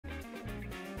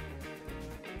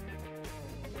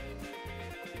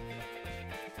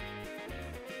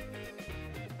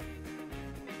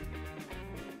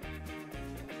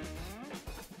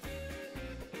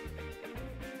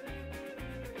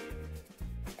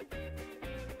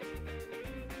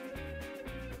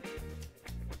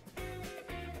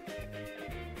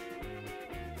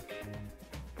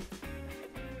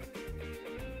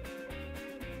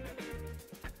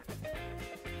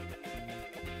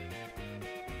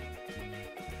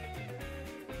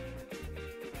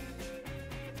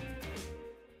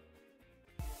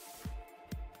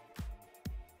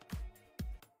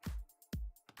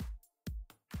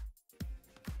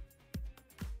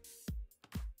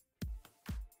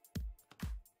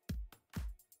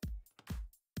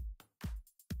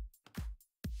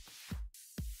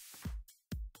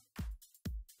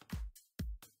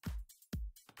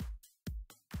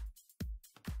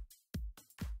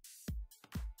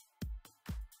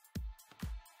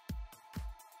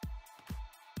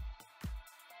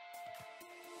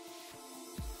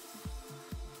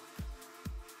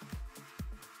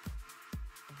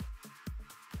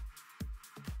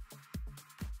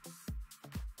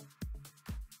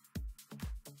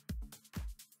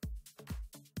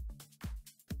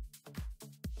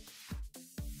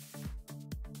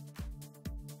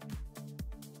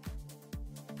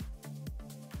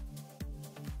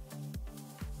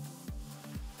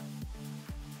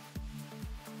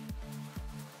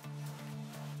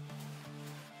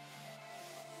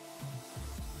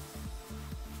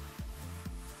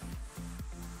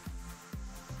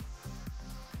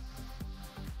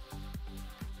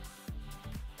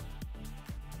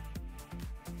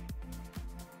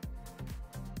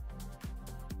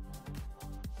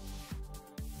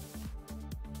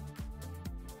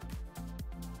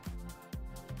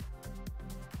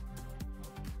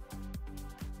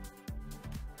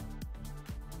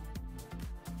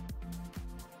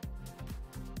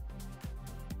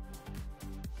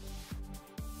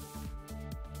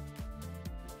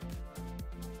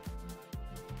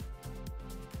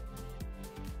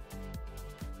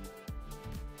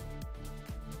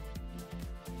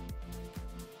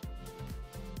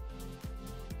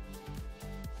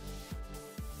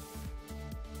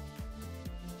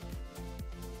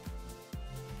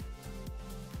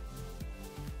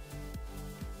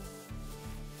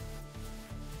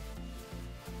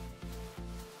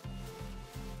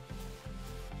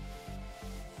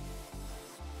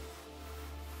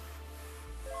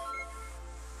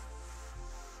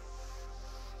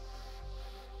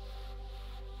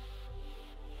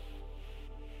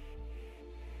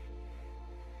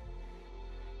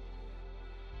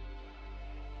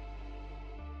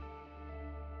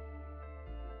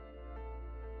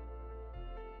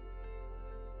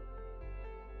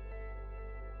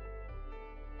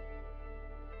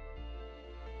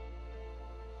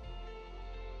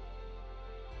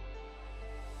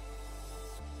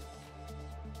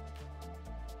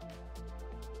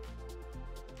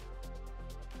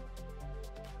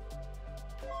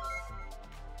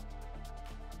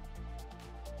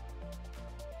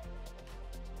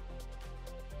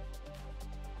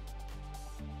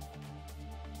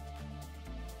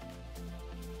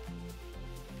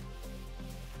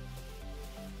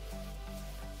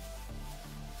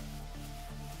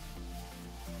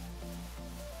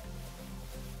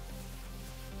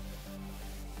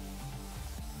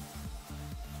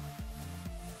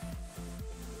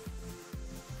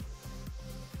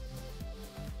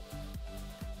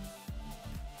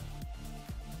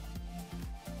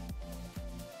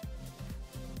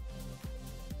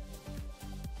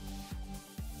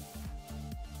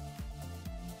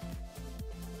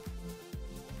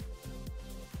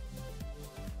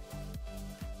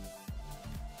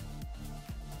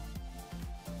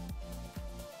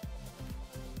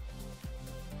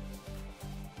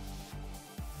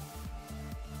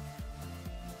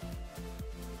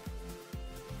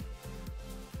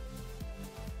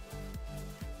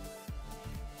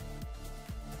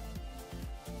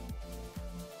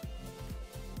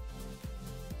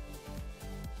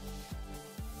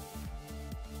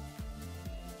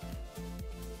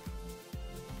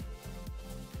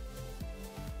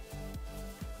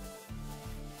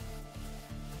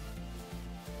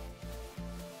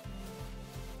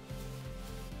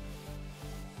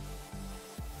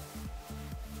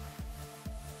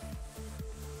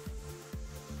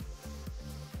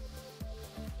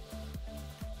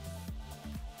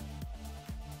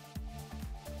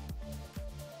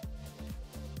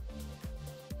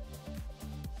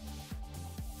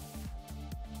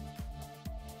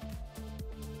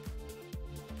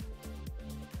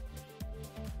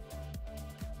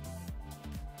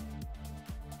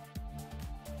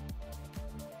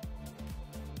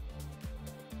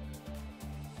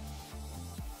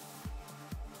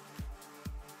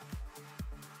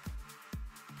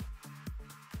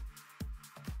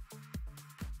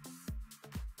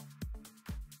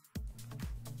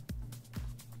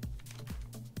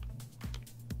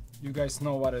You guys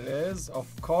know what it is? Of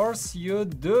course you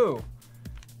do.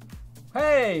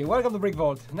 Hey, welcome to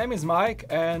BrickVault. Name is Mike,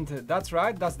 and that's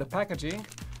right, that's the packaging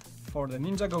for the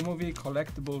Ninjago movie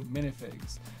collectible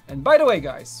minifigs. And by the way,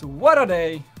 guys, what a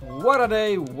day, what a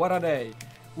day, what a day.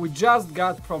 We just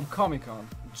got from Comic-Con,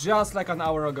 just like an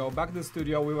hour ago, back to the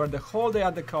studio. We were the whole day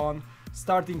at the con,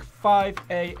 starting 5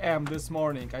 a.m. this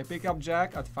morning. I picked up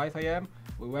Jack at 5 a.m.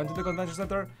 We went to the convention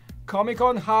center.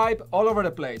 Comic-Con hype all over the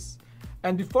place.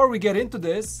 And before we get into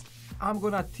this, I'm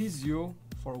gonna tease you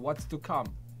for what's to come.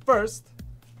 First,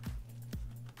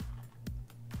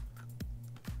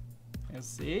 you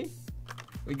see,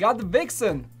 we got the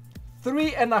Vixen.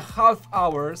 3.5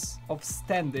 hours of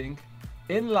standing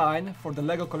in line for the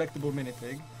Lego collectible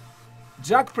minifig.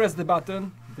 Jack pressed the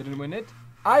button, didn't win it.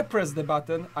 I pressed the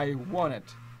button, I won it.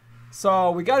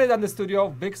 So we got it in the studio,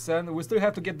 Vixen. We still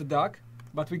have to get the duck,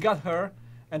 but we got her,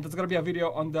 and there's gonna be a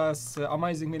video on this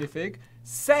amazing minifig.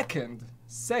 Second,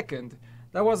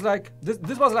 that was like,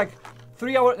 this was like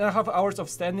 3.5 hours of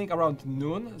standing around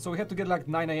noon, so we had to get like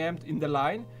 9 a.m. in the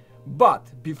line.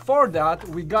 But before that,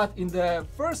 we got in the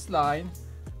first line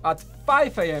at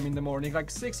 5 a.m. in the morning, like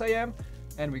 6 a.m.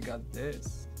 and we got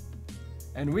this.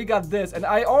 And we got this, and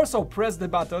I also pressed the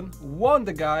button, won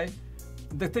the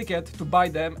ticket to buy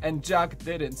them, and Jack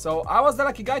didn't. So I was the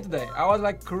lucky guy today. I was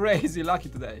like crazy lucky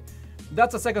today.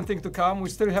 That's the second thing to come. We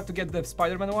still have to get the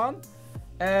Spider-Man one.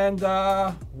 And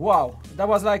wow, that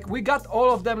was like, we got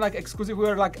all of them like exclusive. We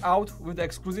were like out with the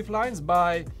exclusive lines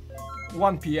by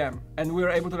 1 p.m. and we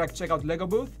were able to like check out Lego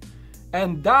booth.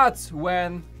 And that's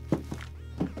when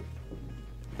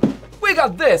we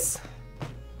got this.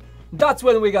 That's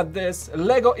when we got this.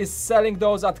 Lego is selling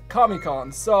those at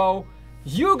Comic-Con. So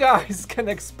you guys can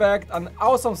expect an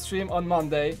awesome stream on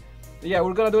Monday. Yeah,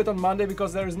 we're gonna do it on Monday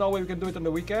because there is no way we can do it on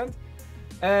the weekend.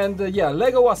 And yeah,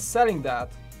 Lego was selling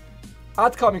that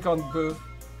at Comic-Con booth,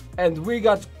 and we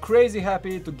got crazy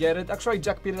happy to get it. Actually,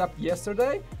 Jack picked it up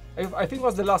yesterday. I think it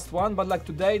was the last one, but like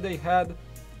today they had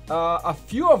a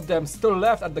few of them still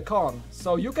left at the con.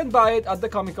 So you can buy it at the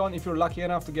Comic-Con if you're lucky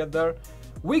enough to get there.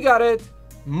 We got it.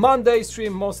 Monday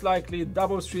stream, most likely,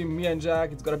 double stream, me and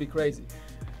Jack. It's gonna be crazy.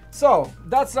 So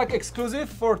that's like exclusive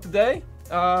for today.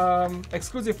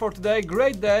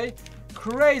 Great day,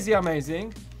 crazy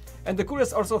amazing. And the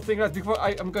coolest also thing that before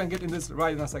I'm gonna get in this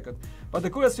right in a second, but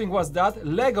the coolest thing was that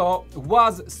Lego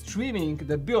was streaming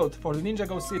the build for the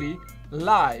Ninjago City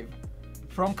live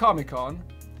from Comic-Con,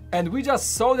 and we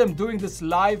just saw them doing this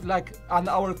live like an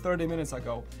hour 30 minutes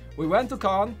ago. We went to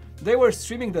con, they were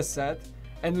streaming the set,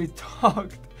 and we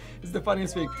talked. It's the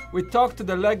funniest thing. We talked to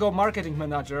the Lego marketing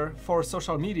manager for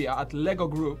social media at Lego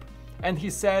Group, and he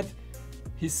said,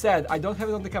 I don't have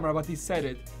it on the camera, but he said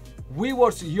it. We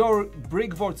watch your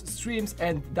BrickVault streams,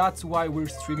 and that's why we're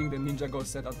streaming the Ninjago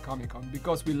set at Comic-Con,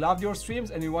 because we love your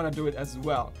streams and we want to do it as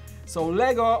well. So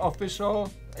Lego official,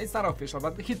 it's not official,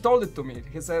 but he told it to me.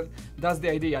 He said that's the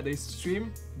idea. They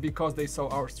stream because they saw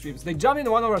our streams. They jumped in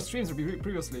one of our streams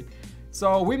previously.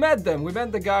 So we met them. We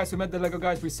met the guys. We met the Lego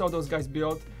guys. We saw those guys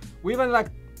build. We even like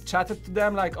chatted to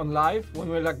them like on live when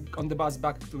we were like on the bus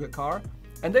back to the car.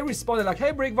 And they responded like,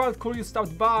 hey BrickVault, cool you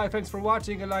stopped by, thanks for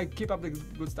watching, and like keep up the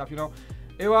good stuff, you know.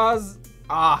 It was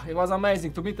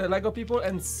amazing to meet the Lego people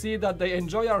and see that they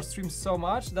enjoy our streams so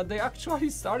much that they actually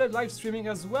started live streaming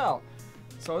as well.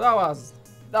 So that was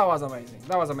amazing.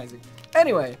 That was amazing.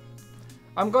 Anyway,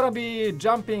 I'm gonna be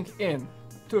jumping in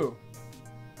to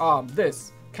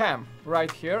this cam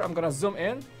right here. I'm gonna zoom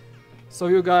in so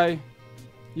you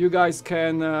guys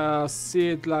can see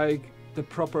it like the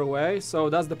proper way. So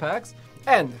that's the packs.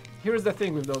 And here's the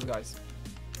thing with those guys.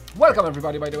 Welcome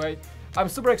everybody, by the way. I'm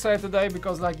super excited today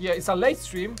because like, yeah, it's a late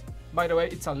stream. By the way,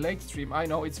 it's a late stream. I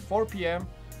know it's 4 p.m.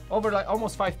 over like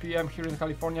almost 5 p.m. here in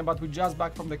California, but we just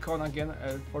back from the con again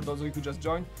for those of you who just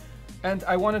joined. And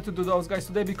I wanted to do those guys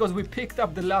today because we picked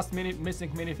up the last missing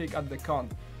minifig at the con.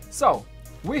 So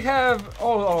we have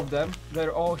all of them.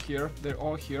 They're all here. They're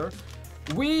all here.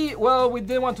 We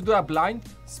didn't want to do a blind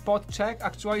spot check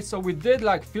actually, so we did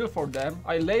like feel for them.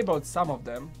 I labeled some of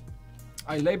them,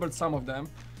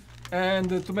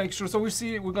 and to make sure, so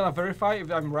we're gonna verify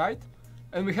if I'm right.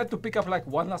 And we had to pick up like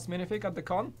one last minifig at the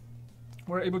con.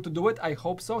 We're able to do it, I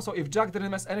hope so. So if Jack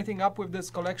didn't mess anything up with this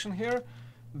collection here,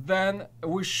 then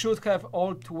we should have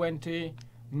all 20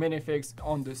 minifigs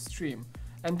on this stream.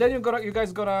 And then you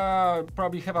guys gonna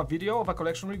probably have a video of a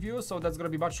collection review, so that's gonna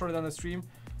be much shorter than the stream,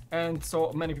 and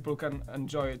so many people can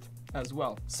enjoy it as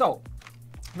well. So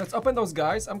let's open those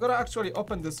guys. I'm gonna actually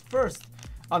open this first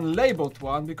unlabeled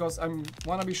one because I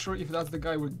wanna be sure if that's the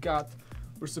guy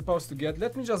we're supposed to get.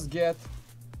 Let me just get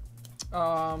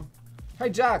hey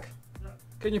Jack. Yeah.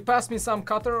 Can you pass me some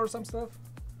cutter or some stuff?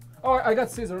 Oh, I got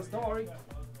scissors. Don't worry.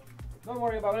 Don't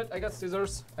worry about it. I got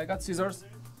scissors. I got scissors.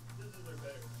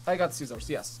 I got scissors.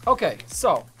 Yes. Okay.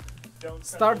 So,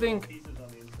 starting.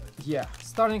 Yeah.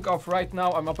 Starting off right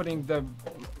now, I'm opening the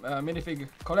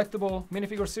collectible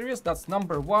minifigure series. That's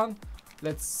number 1.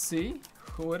 Let's see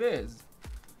who it is.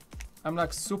 I'm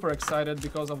like super excited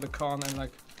because of the con and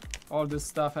like all this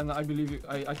stuff. And I believe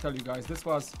I tell you guys, this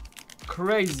was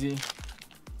crazy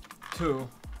to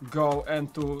go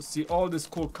and to see all these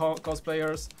cool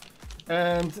cosplayers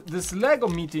and this Lego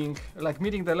meeting, like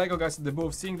meeting the Lego guys at the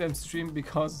booth, seeing them stream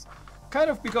because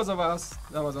of us.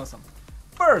 That was awesome.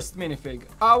 First minifig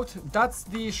out, that's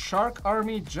the Shark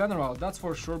Army General, that's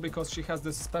for sure, because she has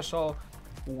this special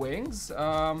wings.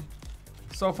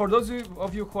 So for those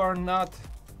of you who are not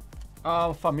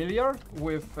familiar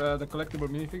with the collectible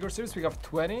minifigure series, we have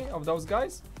 20 of those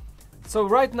guys. So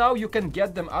right now you can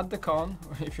get them at the con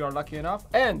if you are lucky enough,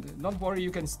 and don't worry,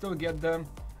 you can still get them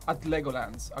at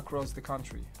Legolands across the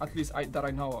country, at least that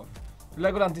I know of.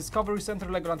 Legoland Discovery Center,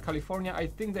 Legoland California, I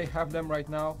think they have them right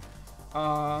now.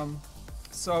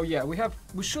 So yeah,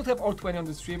 we should have all 20 on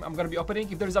the stream. I'm gonna be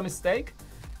opening. If there is a mistake,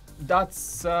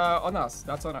 that's on us.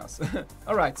 That's on us.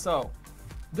 All right, so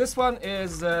this one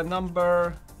is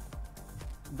number.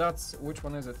 That's which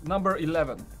one is it? Number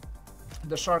 11.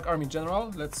 The Shark Army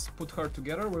General. Let's put her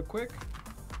together real quick.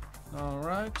 All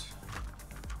right.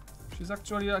 She's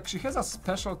actually like, she has a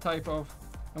special type of.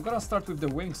 I'm gonna start with the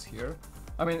wings here.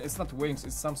 I mean, it's not wings.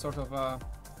 It's some sort of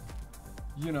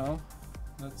you know.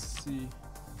 Let's see.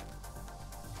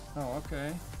 Oh,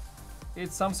 okay.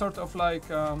 It's some sort of like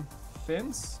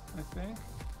fins, I think,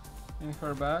 in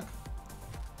her back.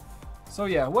 So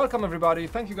yeah, welcome everybody.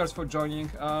 Thank you guys for joining.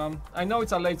 I know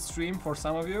it's a late stream for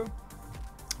some of you,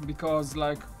 because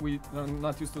like we are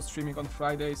not used to streaming on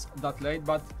Fridays that late,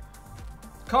 but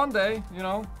con day, you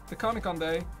know, the Comic-Con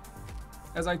day,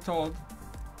 as I told,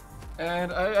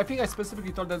 and I think I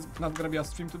specifically told there's not gonna be a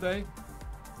stream today,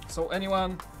 so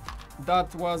anyone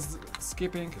that was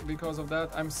skipping because of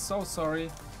that, I'm so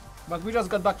sorry, but we just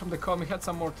got back from the con, we had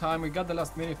some more time, we got the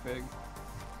last minifig,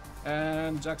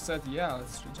 and Jack said, yeah,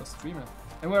 let's just stream it,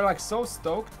 and we're like so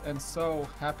stoked and so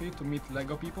happy to meet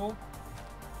Lego people.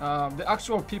 The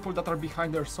actual people that are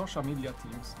behind their social media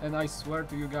teams, and I swear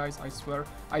to you guys, I swear,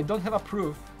 I don't have a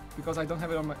proof because I don't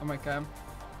have it on my cam,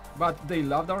 but they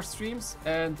loved our streams,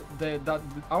 and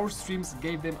our streams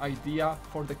gave them idea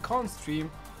for the con stream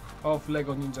of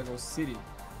Lego Ninjago City.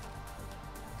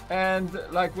 And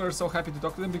like we're so happy to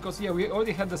talk to them because yeah, we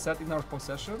already had the set in our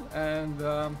possession, and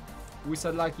we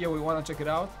said like yeah, we want to check it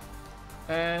out,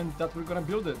 and that we're gonna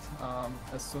build it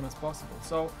as soon as possible.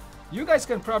 So you guys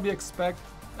can probably expect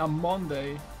a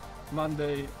Monday,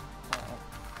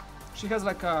 she has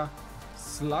like a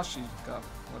slushy cup,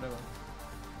 whatever.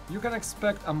 You can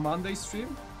expect a Monday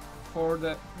stream for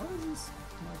the, what is this?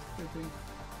 Not fitting.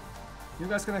 You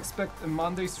guys can expect a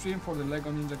Monday stream for the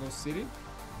Lego Ninjago City.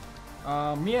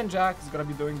 Me and Jack is gonna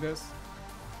be doing this.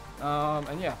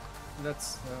 And yeah,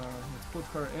 let's put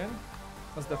her in.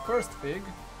 That's the first fig.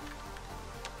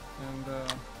 And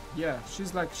yeah,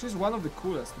 she's one of the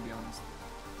coolest, to be honest.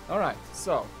 Alright,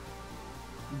 so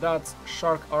that's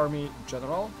Shark Army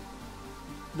General.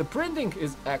 The printing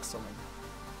is excellent.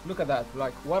 Look at that,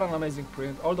 like what an amazing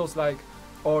print. All those like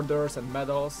orders and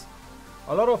medals.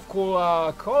 A lot of cool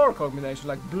color combination,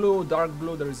 like blue, dark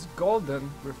blue, there is golden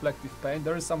reflective paint,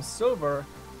 there is some silver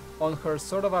on her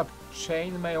sort of a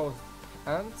chainmail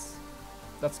pants.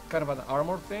 That's kind of an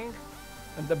armor thing.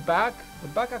 And the back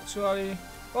actually,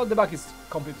 well, the back is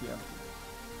completely empty.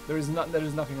 There is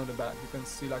nothing on the back. You can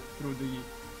see like through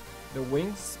the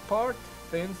wings part,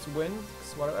 fins,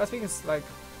 wings, whatever. I think it's like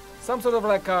some sort of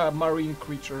like a marine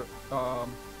creature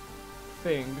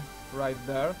thing right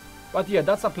there. But yeah,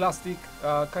 that's a plastic,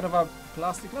 kind of a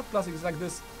plastic, not plastic, it's like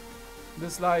this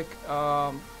like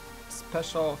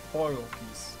special foil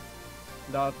piece.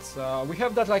 That we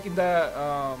have that like in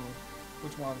the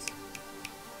which ones?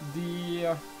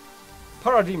 The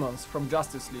Parademons from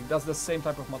Justice League. That's the same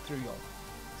type of material.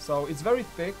 So it's very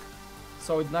thick,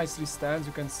 so it nicely stands.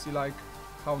 You can see like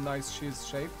how nice she's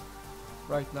shaped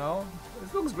right now.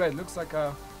 It looks great. It looks like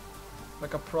a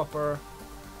proper,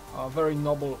 very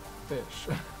noble fish,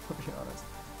 to be honest.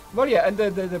 But yeah, and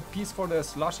the piece for the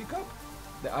slushy cup,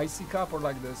 the icy cup, or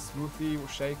like the smoothie or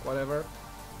shake, whatever.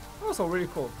 Also really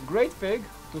cool. Great fig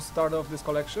to start off this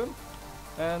collection.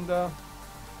 And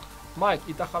Mike,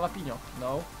 eat a jalapeno.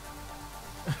 No.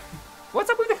 What's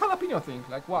up with the jalapeno thing?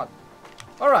 Like what?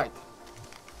 Alright.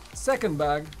 Second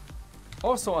bag,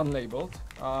 also unlabeled.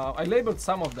 I labeled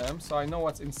some of them, so I know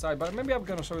what's inside, but maybe I'm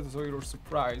gonna show it so you're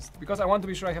surprised, because I want to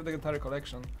be sure I have the entire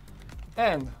collection.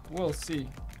 And we'll see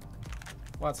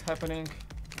what's happening.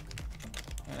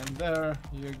 And there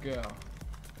you go.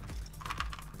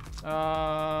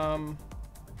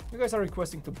 You guys are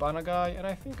requesting to ban a guy, and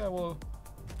I think I will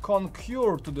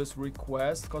concur to this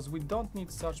request, because we don't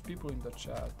need such people in the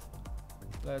chat.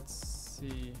 Let's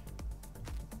see.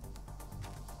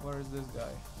 Where is this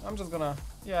guy? I'm just gonna,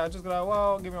 yeah, just gonna,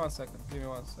 well, give me 1 second. Give me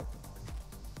 1 second.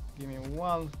 Give me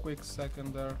 1 quick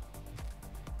second there.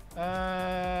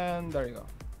 And there you go.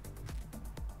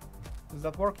 Does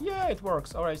that work? Yeah, it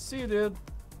works. Alright, see you, dude.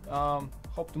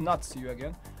 Hope to not see you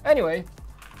again. Anyway,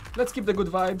 let's keep the good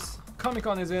vibes.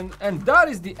 Comic-Con is in, and that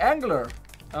is the Angler.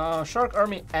 Shark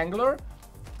Army Angler.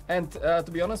 And to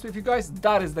be honest with you guys,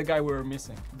 that is the guy we were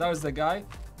missing. That is the guy.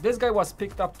 This guy was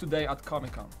picked up today at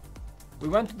Comic-Con. We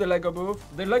went to the Lego booth.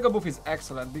 The Lego booth is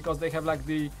excellent because they have like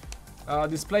the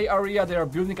display area. They are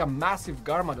building a massive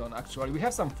Garmadon actually. We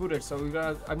have some footage, so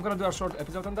I'm gonna do a short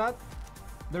episode on that.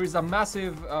 There is a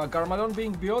massive Garmadon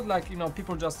being built, like, you know,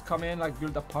 people just come in, like,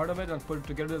 build a part of it and put it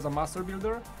together as a master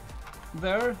builder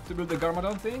there to build the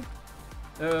Garmadon thing.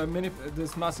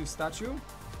 This massive statue.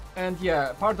 And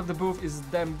yeah, part of the booth is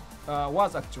them,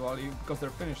 was actually, because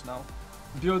they're finished now,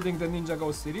 building the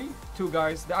Ninjago city. 2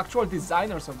 guys, the actual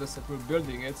designers of the set, were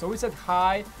building it. So we said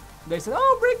hi. They said,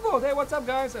 "Oh, BrickVault, hey, what's up,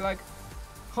 guys?" And like,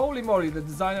 holy moly, the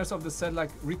designers of the set like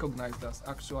recognized us.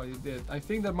 Actually, did. I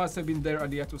think that must have been their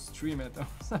idea to stream it.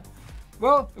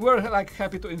 Well, we're like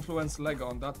happy to influence Lego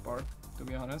on that part. To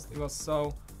be honest, it was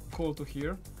so cool to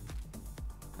hear.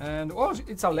 And oh,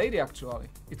 it's a lady actually.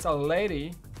 It's a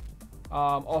lady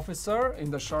officer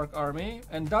in the Shark Army,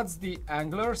 and that's the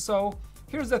Angler. So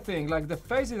here's the thing, like the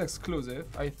face is exclusive.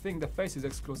 I think the face is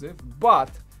exclusive, but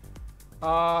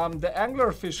the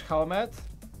Anglerfish helmet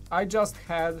I just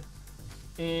had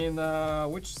in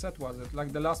which set was it?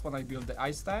 Like the last one I built, the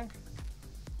ice tank.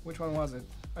 Which one was it?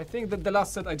 I think that the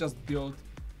last set I just built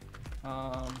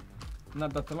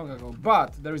not that long ago.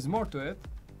 But there is more to it.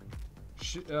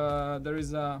 There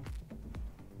is a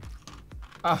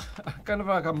kind of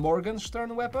like a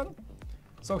Morgenstern weapon.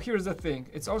 So here's the thing,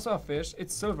 it's also a fish.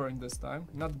 It's silver in this time,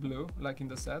 not blue like in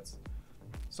the sets.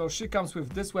 So she comes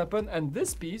with this weapon, and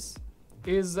this piece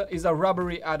is a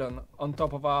rubbery add-on on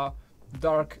top of a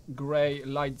dark gray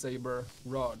lightsaber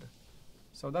rod.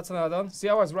 So that's an add-on. See,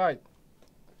 I was right.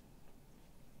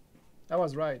 I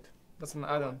was right. That's an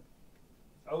add-on.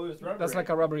 Oh, it was rubbery. That's like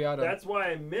a rubbery add-on. That's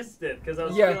why I missed it, because I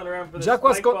was feeling around for the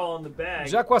spike ball in the bag.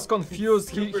 Jack was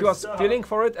confused. He was soft. feeling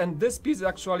for it, and this piece is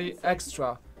actually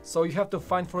extra. So you have to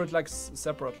find for it like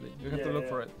separately. You have to look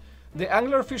for it. The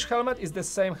Anglerfish helmet is the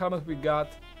same helmet we got.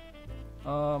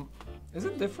 Is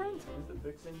it different? Is it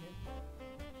fixing here?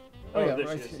 Oh yeah,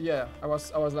 right. Yeah, I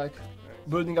was like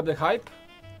building up the hype.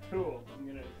 Cool.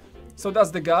 So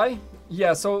that's the guy.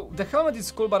 Yeah, so the helmet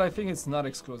is cool, but I think it's not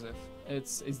exclusive.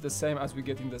 It's the same as we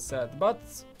get in the set, but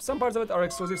some parts of it are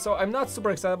exclusive. So I'm not super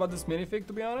excited about this minifig,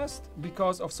 to be honest,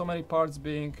 because of so many parts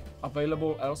being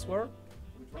available elsewhere.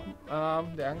 Which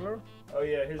one? The Angler. Oh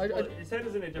yeah, his head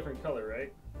is in a different color,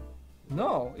 right?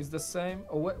 No, it's the same.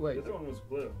 Oh wait. The other one was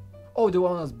blue. Oh, the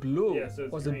one was blue. Yeah, so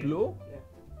it's was green. it blue? Yeah.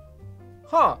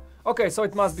 Huh. Okay, so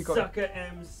it must be Sucker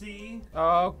MC.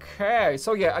 Okay,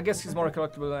 so yeah, I guess he's more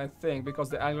collectible than I think, because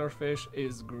the Anglerfish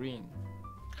is green.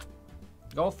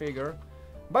 Go figure.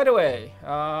 By the way,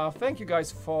 thank you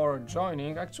guys for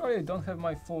joining. Actually, I don't have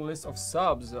my full list of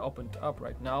subs opened up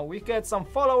right now. We get some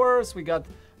followers. We got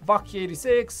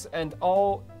Vaki86 and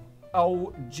O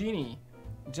Genie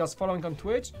just following on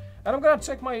Twitch. And I'm gonna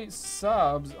check my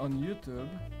subs on YouTube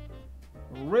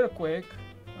real quick,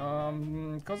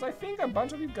 because I think a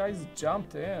bunch of you guys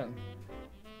jumped in.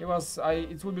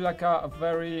 It would be like a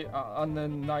very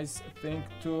nice thing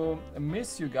to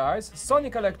miss you guys.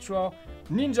 Sonic Electro,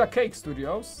 Ninja Cake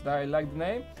Studios, that I like the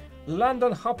name.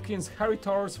 Landon Hopkins, Harry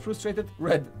Torres, Frustrated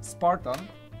Red Spartan,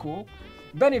 cool.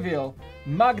 Bennyville,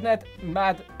 Magnet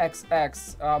Mad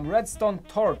XX, Redstone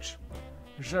Torch,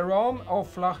 Jerome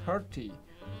O'Flaherty,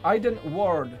 Aiden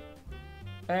Ward,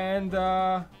 and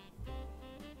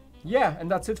yeah, and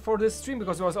that's it for this stream,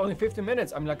 because it was only 50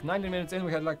 minutes. I'm like 90 minutes in.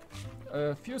 We had like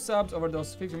a few subs over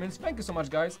those 50 minutes. Thank you so much,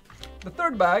 guys. The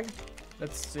third bag,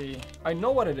 let's see. I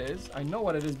know what it is. I know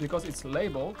what it is because it's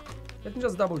labeled. Let me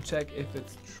just double check if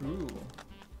it's true.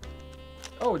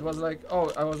 Oh, it was like,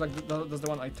 oh, I was like, that's the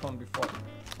one I torn before.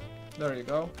 There you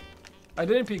go. I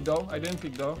didn't pick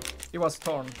though. It was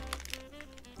torn.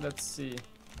 Let's see.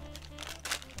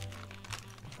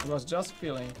 It was just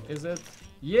feeling. Is it?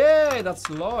 Yeah, that's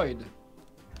Lloyd.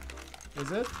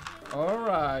 Is it?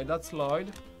 Alright, that's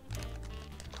Lloyd.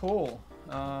 Cool.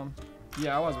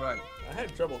 Yeah, I was right. I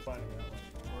had trouble finding that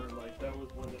one. Or like that was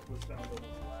one that was found almost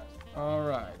last.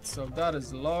 Alright, so that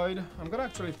is Lloyd. I'm gonna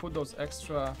actually put those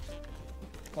extra.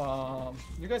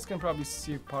 You guys can probably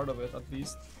see part of it at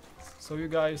least. So you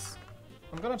guys,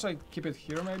 I'm gonna try to keep it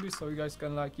here maybe, so you guys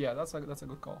can like, yeah, that's a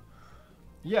good call.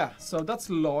 Yeah, so that's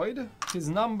Lloyd. His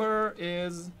number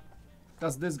is,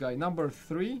 that's this guy, number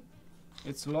 3.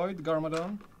 It's Lloyd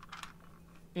Garmadon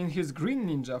in his green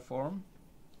ninja form.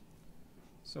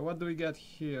 So what do we get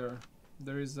here?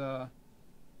 There is a,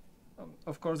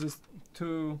 of course, this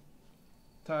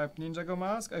 2-type Ninjago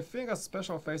mask. I think a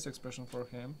special face expression for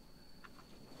him.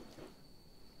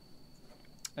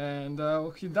 And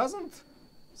he doesn't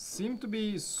seem to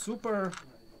be super.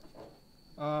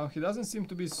 He doesn't seem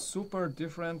to be super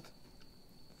different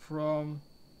from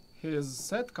his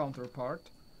set counterpart.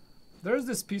 There is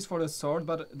this piece for the sword,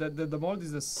 but the mold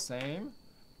is the same,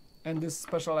 and this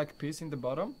special like piece in the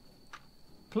bottom.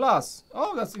 Plus,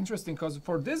 oh, that's interesting, because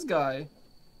for this guy,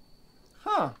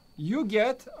 you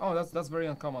get, oh, that's very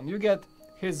uncommon. You get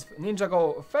his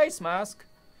Ninjago face mask,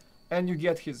 and you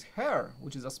get his hair,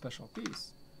 which is a special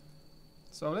piece.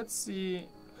 So let's see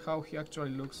how he actually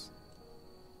looks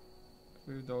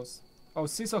with those. Oh,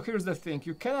 see, so here's the thing.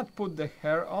 You cannot put the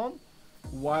hair on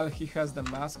while he has the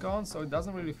mask on, so it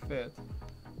doesn't really fit.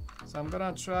 So I'm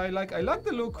gonna try, like, I like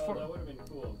the look for... that would have been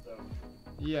cool, though.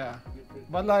 Yeah,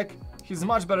 but like, he's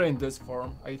much better in this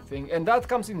form, I think. And that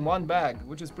comes in one bag,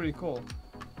 which is pretty cool.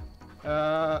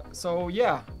 So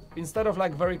yeah, instead of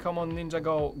like very common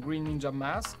Ninjago green ninja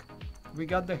mask, we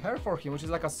got the hair for him, which is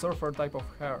like a surfer type of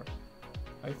hair,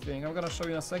 I think. I'm gonna show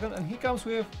you in a second. And he comes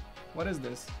with, what is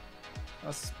this?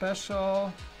 A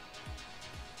special...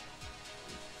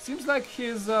 Seems like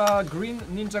his green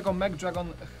Ninjago Mech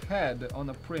Dragon head on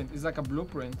a print. It's like a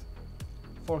blueprint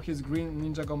for his green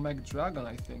Ninjago Mech Dragon,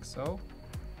 I think so.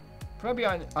 Probably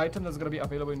an item that's gonna be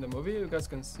available in the movie, you guys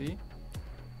can see.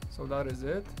 So that is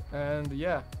it. And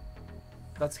yeah,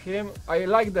 that's him. I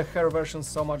like the hair version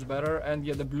so much better. And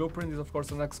yeah, the blueprint is of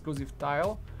course an exclusive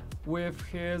tile with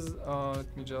his,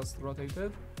 let me just rotate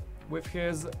it, with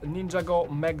his Ninjago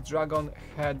Mech Dragon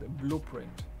head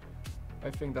blueprint. I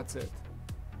think that's it.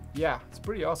 Yeah, it's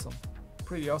pretty awesome.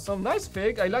 Pretty awesome. Nice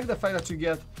fig. I like the fact that you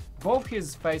get both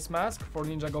his face mask for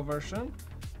Ninjago version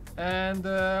and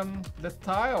the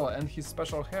tile and his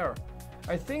special hair.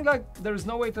 I think like there is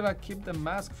no way to like keep the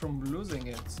mask from losing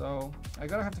it, so I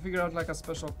gotta have to figure out like a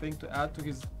special thing to add to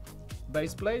his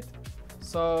base plate,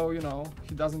 so you know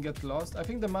he doesn't get lost. I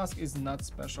think the mask is not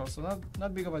special, so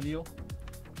not big of a deal,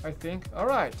 I think. All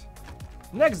right,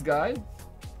 next guy.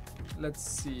 Let's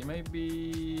see,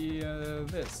 maybe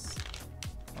this.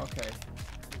 Okay,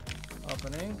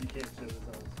 opening. You can't show this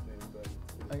on the screen,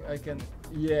 but I can.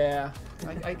 Yeah,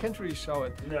 I can't really show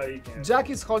it. No, you can't. Jack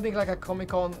is holding like a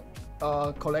Comic-Con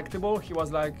collectible. He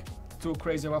was like too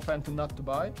crazy of a fan to not to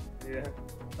buy. Yeah.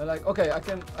 And like, okay, I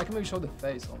can maybe show the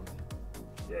face only.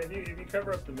 Yeah, if you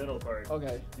cover up the middle part.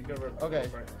 Okay. You cover up the Okay.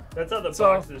 middle part. That's how the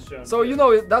box is shown. So you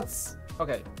know that's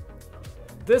okay.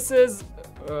 This is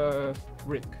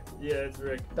Rick. Yeah, it's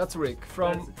Rick. That's Rick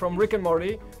from Rick and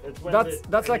Morty.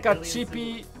 That's like a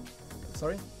cheapy.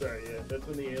 Sorry? Sorry, yeah. That's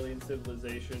when the alien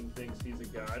civilization thinks he's a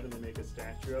god and they make a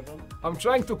statue of him. I'm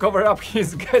trying to cover up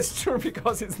his gesture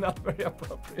because it's not very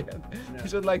appropriate. No. You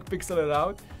should like pixel it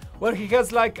out. Well, he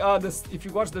has like this. If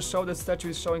you watch the show, the statue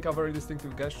is showing a very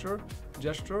distinctive gesture.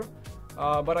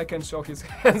 But I can show his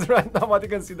hands right now. But you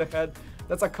can see the head.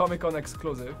 That's a Comic-Con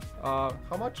exclusive.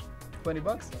 How much? 20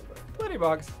 bucks? 20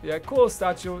 bucks. Yeah, cool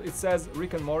statue. It says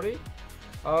Rick and Morty.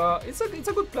 It's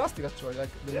a good plastic actually. Like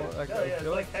it's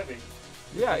like heavy.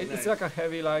 Yeah, it's it's nice. like a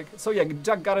heavy like. So yeah,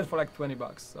 Jack got it for like 20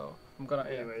 bucks. So I'm gonna.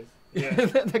 Anyways. Yeah. Yeah.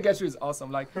 The gesture is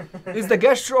awesome. Like, it's the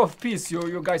gesture of peace.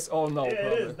 You guys all know. Yeah,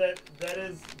 probably. it is. That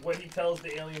is what he tells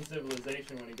the alien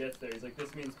civilization when he gets there. He's like,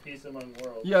 this means peace among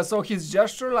worlds. Yeah. So his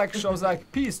gesture like shows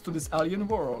like peace to this alien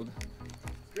world.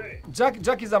 Great.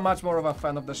 Jack is a much more of a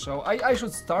fan of the show. I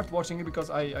should start watching it because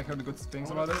I heard good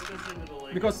things about it.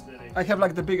 Because I have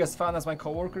like the biggest fan as my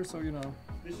coworker, so you know.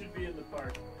 This should be in the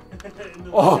park.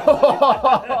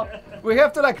 Oh, we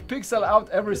have to like pixel out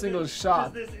every single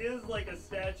shot. This is like a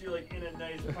statue like in a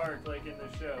nice park, like in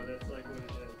the show. That's like what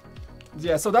it is.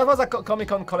 Yeah, so that was a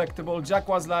Comic-Con collectible. Jack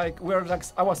was like,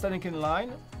 I was standing in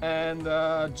line, and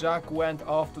Jack went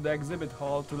off to the exhibit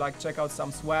hall to like check out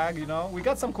some swag. You know, we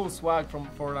got some cool swag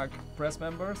for like press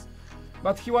members,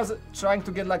 but he was trying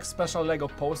to get like special Lego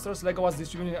posters. Lego was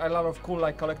distributing a lot of cool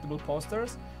like collectible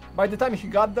posters. By the time he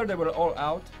got there, they were all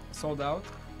out, sold out.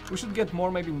 We should get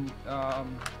more, maybe.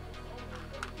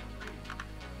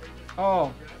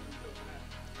 Oh,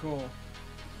 cool.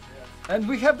 And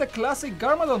we have the classic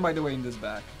Garmadon, by the way, in this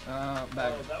bag. Oh,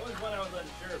 that was one I was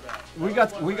unsure about.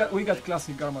 We got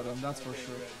classic Garmadon, that's for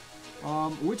sure.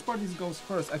 Which part goes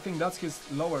first? I think that's his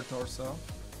lower torso.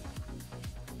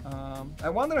 I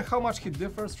wonder how much he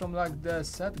differs from like the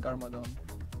set Garmadon.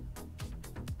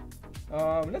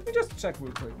 Let me just check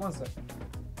real quick. 1 second.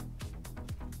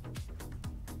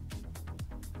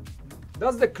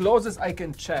 That's the closest I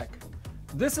can check.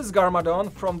 This is Garmadon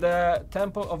from the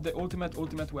Temple of the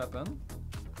Ultimate Weapon.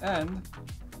 And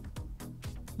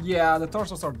yeah, the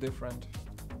torsos are different.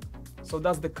 So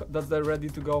that's the ready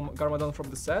to go Garmadon from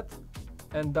the set.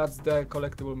 And that's the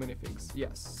collectible minifigs.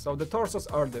 Yes. So the torsos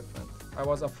are different. I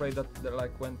was afraid that they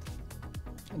like went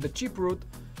the cheap route,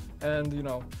 and you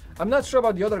know, I'm not sure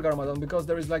about the other Garmadon because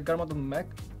there is like Garmadon mech.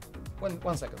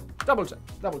 One second. Double check.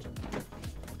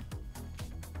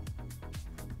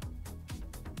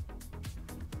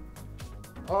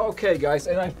 Okay, guys,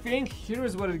 and I think here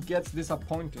is where it gets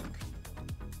disappointing.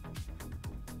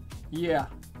 Yeah.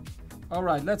 All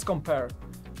right, let's compare.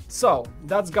 So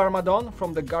that's Garmadon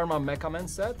from the Garma Mecha Man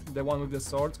set, the one with the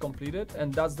swords completed,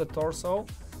 and that's the torsos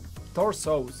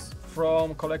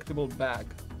from Collectible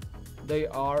Bag. They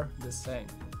are the same.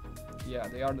 Yeah,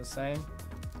 they are the same.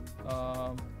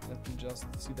 Let me just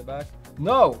see the back.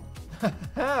 No!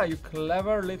 You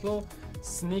clever little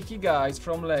sneaky guys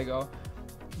from Lego.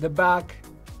 The back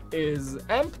is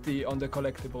empty on the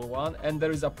collectible one, and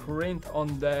there is a print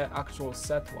on the actual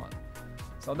set one.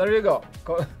 So there you go.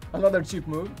 Another cheap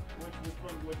move. What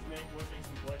makes them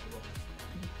collectible?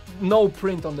 No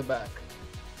print on the back.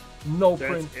 No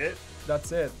print. That's it?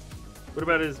 That's it. What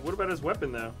about his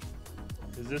weapon though?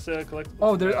 Is this a collectible?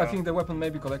 Oh, I think the weapon may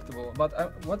be collectible. But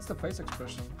what's the face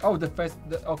expression? Oh, the face.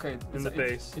 Okay.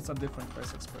 Face. It's a different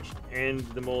face expression. And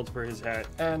the mold for his hat.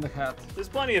 And the hat. There's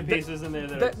plenty of pieces in there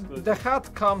that the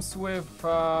hat comes with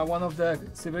one of the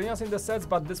civilians in the sets,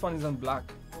 but this one isn't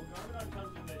black. Well, Garmadon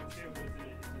comes in there too, but it's in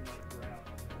like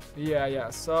brown. Yeah.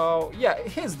 So yeah,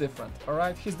 he's different. All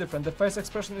right, he's different. The face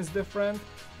expression is different.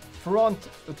 Front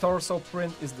torso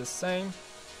print is the same.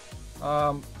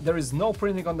 There is no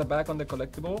printing on the back on the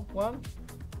collectible one,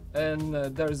 and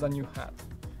there is a new hat.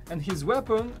 And his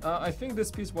weapon, I think this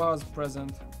piece was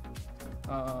present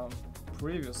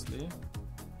previously.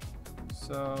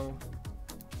 So,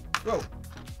 whoa,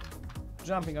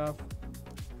 jumping off.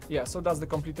 Yeah, so that's the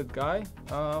completed guy.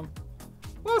 Well,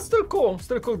 still cool,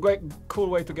 cool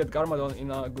way to get Garmadon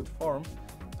in a good form.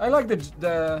 I like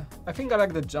I think I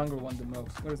like the jungle one the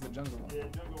most. Where is the jungle one? Yeah,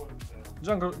 jungle one.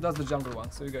 Jungle, that's the jungle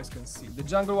one, so you guys can see. The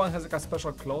jungle one has like a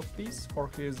special cloth piece for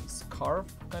his scarf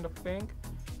kind of thing.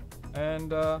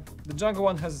 And the jungle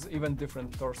one has even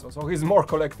different torso, so he's more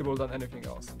collectible than anything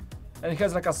else. And he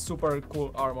has like a super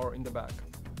cool armor in the back.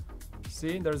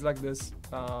 See, there's like this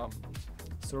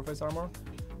surface armor.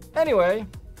 Anyway,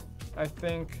 I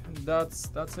think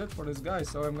that's it for this guy,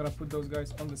 so I'm gonna put those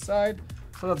guys on the side.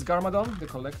 So that's Garmadon, the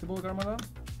collectible Garmadon.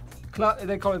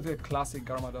 They call it the classic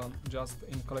Garmadon, just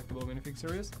in collectible minifig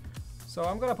series. So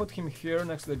I'm gonna put him here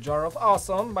next to the Jar of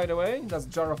Awesome, by the way. That's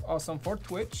Jar of Awesome for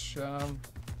Twitch.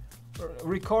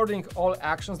 Recording all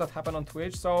actions that happen on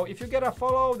Twitch. So if you get a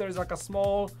follow, there's like a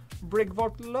small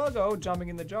BrickVault logo jumping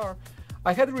in the jar.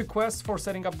 I had requests for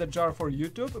setting up the jar for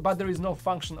YouTube, but there is no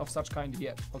function of such kind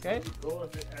yet, okay? It'd be cool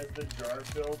if it, as the jar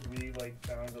filled, we like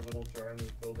found a little jar and we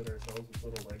filled it ourselves with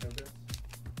little Lego bits.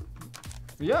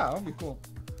 Yeah, that would be cool.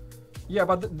 Yeah,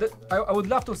 but I would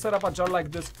love to set up a jar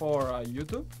like this for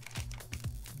YouTube,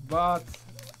 but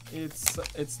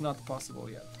it's not possible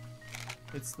yet.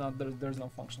 It's not there's no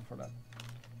function for that.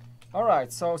 All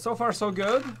right, so far so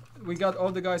good. We got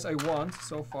all the guys I want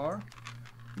so far.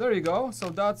 There you go. So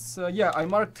that's yeah. I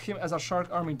marked him as a Shark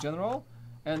Army General,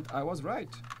 and I was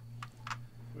right.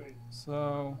 Sweet.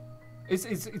 So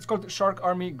it's called Shark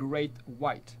Army Great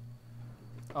White.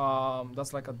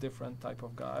 That's like a different type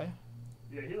of guy.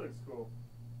 Yeah, he looks cool.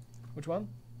 Which one?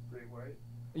 Great White.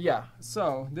 Yeah,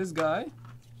 so this guy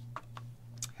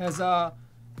has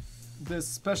this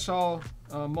special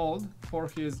mold for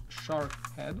his shark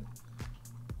head,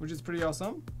 which is pretty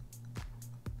awesome.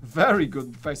 Very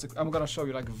good face. I'm gonna show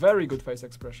you like very good face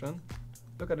expression.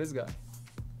 Look at this guy.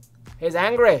 He's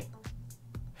angry.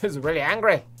 He's really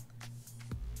angry.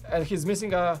 And he's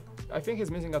missing I think he's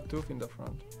missing a tooth in the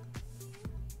front.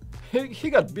 He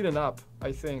got beaten up,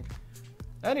 I think.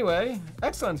 Anyway,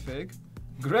 excellent fig.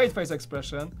 Great face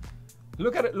expression.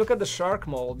 Look at it, look at the shark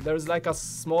mold. There's like a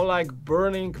small like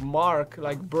burning mark,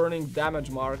 like burning damage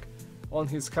mark on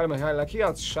his helmet. Like he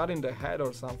got shot in the head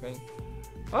or something.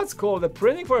 That's cool. The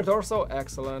printing for the torso,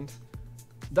 excellent.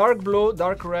 Dark blue,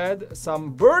 dark red,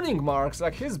 some burning marks.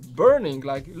 Like he's burning.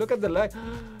 Like look at the leg.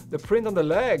 the print on the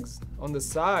legs, on the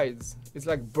sides, it's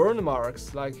like burn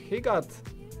marks. Like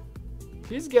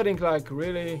he's getting like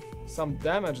really some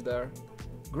damage there.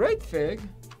 Great fig.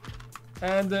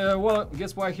 And well,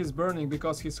 guess why he's burning?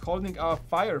 Because he's holding a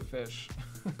firefish.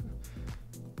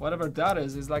 Whatever that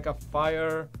is like a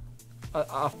fire,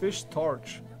 a fish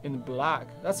torch in black.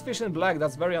 That's fish in black,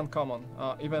 that's very uncommon.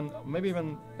 Maybe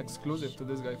even exclusive to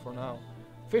this guy for now.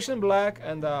 Fish in black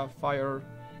and a fire,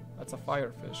 that's a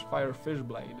firefish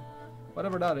blade.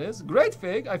 Whatever that is. Great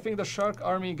fig. I think the Shark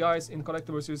Army guys in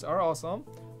Collectible Series are awesome.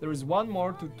 There is one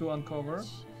more to uncover.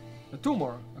 Two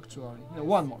more, actually. No,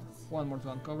 one more to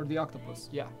uncover. The octopus,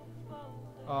 yeah.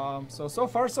 So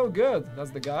far so good.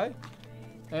 That's the guy.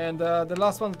 And the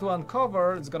last one to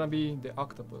uncover is gonna be the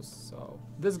octopus. So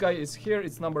this guy is here,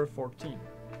 it's number 14.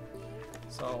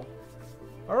 So,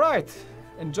 alright.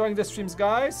 Enjoying the streams,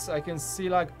 guys. I can see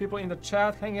like people in the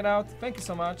chat hanging out. Thank you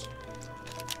so much.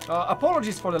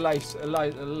 Apologies for the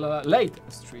late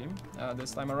stream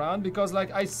this time around, because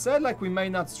like I said, like we may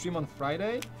not stream on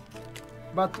Friday,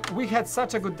 but we had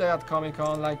such a good day at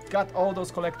Comic-Con, like got all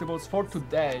those collectibles for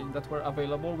today that were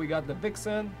available. We got the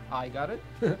Vixen, I got it.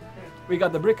 We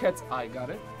got the Brickheads, I got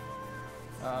it.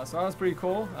 So that was pretty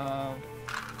cool.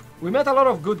 We met a lot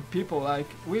of good people, like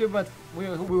we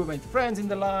made friends in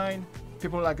the line.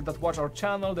 People like that watch our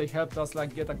channel, they helped us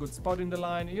like get a good spot in the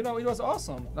line. You know, it was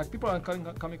awesome. Like people at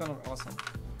Comic-Con are awesome.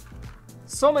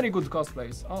 So many good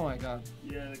cosplays. Oh my god.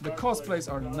 Yeah, the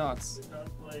cosplays are nuts. The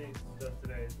cosplay stuff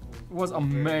today was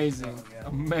amazing. Fun, yeah.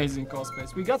 Amazing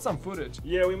cosplays. We got some footage.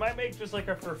 Yeah, we might make just like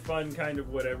a for fun kind of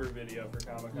whatever video for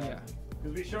Comic-Con. Yeah.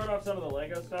 Because we showed off some of the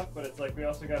Lego stuff, but it's like we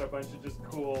also got a bunch of just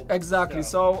cool Exactly,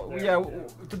 stuff so yeah,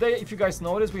 today, if you guys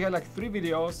noticed, we had like 3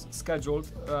 videos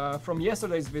scheduled from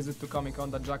yesterday's visit to Comic-Con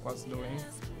that Jack was doing.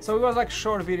 So it was like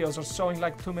short videos, just showing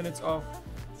like 2 minutes of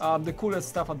the coolest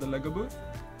stuff at the Lego booth.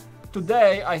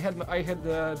 Today, I had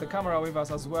the camera with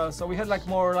us as well, so we had like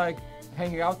more like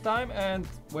hanging out time and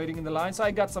waiting in the line. So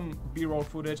I got some B-roll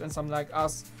footage and some like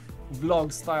us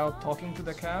vlog style talking to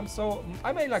the cam. So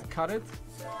I may like cut it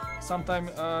sometime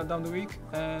down the week,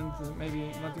 and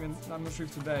maybe I'm not sure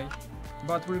if today,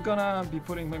 but we're gonna be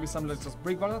putting maybe some like just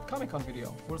BrickVault at Comic-Con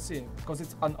video. We'll see, because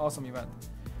it's an awesome event.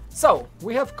 So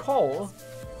we have Cole,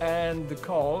 and the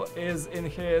Cole is in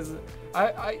his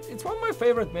it's one of my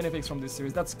favorite minifigs from this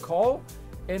series. That's Cole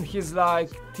in his like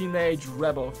teenage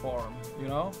rebel form, you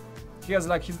know. He has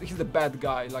like he's the bad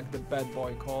guy, like the bad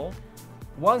boy Cole.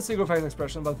 One single face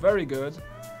expression, but very good.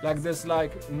 Like this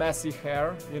like messy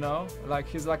hair, you know, like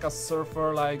he's like a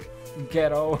surfer, like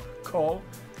ghetto Cole.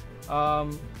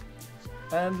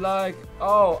 And like,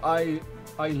 oh, I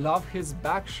love his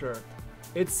back shirt.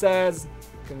 It says,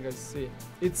 can you guys see?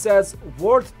 It says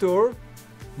World Tour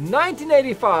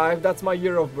 1985, that's my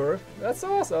year of birth. That's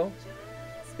awesome.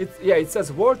 It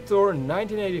says World Tour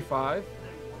 1985.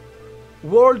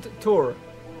 World Tour.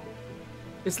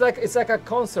 It's like a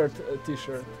concert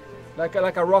t-shirt. Like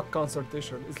a rock concert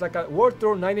t-shirt. It's like a World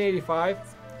Tour 1985,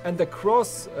 and the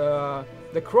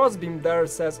crossbeam there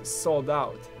says sold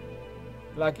out.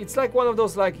 Like it's like one of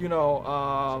those like, you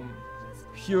know,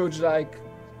 huge like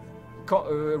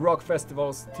rock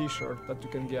festivals t-shirt that you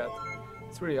can get.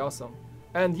 It's really awesome.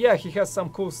 And yeah, he has some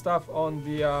cool stuff on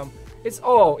the it's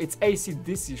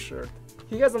AC/DC shirt.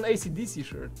 He has an AC/DC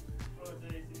shirt.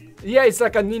 Yeah, it's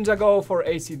like a Ninjago for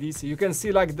AC/DC. You can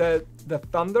see like the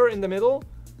thunder in the middle,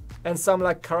 and some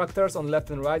like characters on left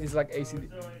and right. It's like AC/DC.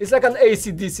 It's like an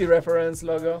AC/DC reference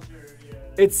logo.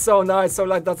 It's so nice. So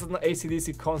like that's an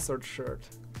AC/DC concert shirt.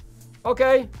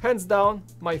 Okay, hands down,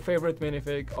 my favorite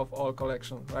minifig of all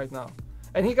collection right now.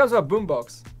 And he comes with a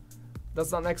boombox.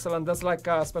 That's an excellent. That's like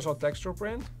a special texture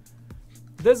print.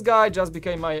 This guy just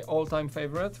became my all-time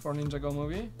favorite for Ninjago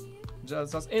movie.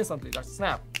 Just instantly, like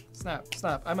snap.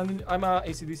 Snap. I'm a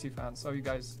AC/DC fan, so you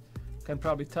guys can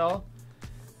probably tell.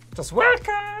 Just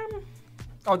welcome.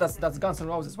 Oh, that's Guns N'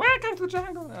 Roses. Welcome to the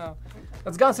jungle. No,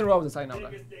 that's Guns N' Roses. I know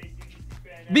that.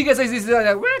 Biggest AC/DC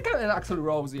fan. Welcome, and Axl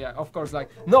Rose. Yeah, of course. Like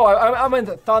no, I meant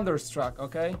Thunderstruck.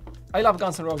 Okay, I love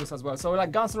Guns N' Roses as well. So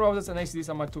like Guns N' Roses and AC/DC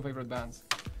are my 2 favorite bands.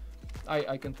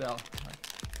 I can tell.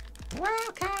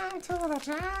 Welcome to the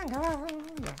jungle.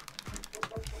 Yeah.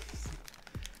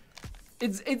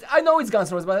 I know it's Guns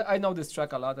N' Roses, but I know this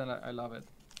track a lot and I love it.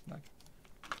 Like,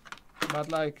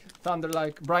 but like Thunder,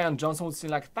 like Brian Johnson would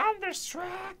sing like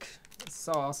Thunderstruck. It's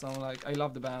so awesome. Like I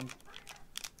love the band.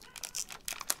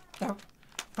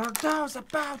 For those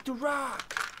about to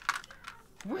rock,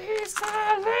 we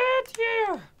salute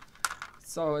you.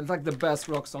 So it's like the best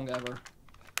rock song ever.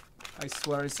 I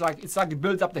swear, it's like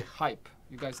built up the hype.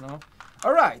 You guys know.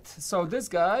 All right, so this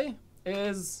guy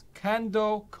is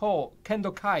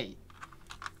Kendo Kai.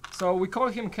 So we call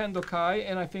him Kendo Kai,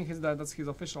 and I think that's his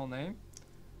official name.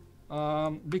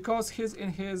 Because he's in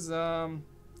his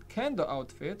Kendo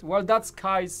outfit. Well, that's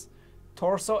Kai's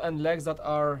torso and legs that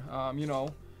are, you know,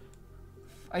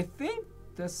 I think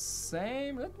the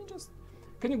same. Let me just.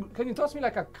 Can you toss me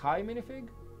like a Kai minifig?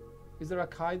 Is there a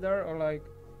Kai there or like?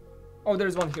 Oh, there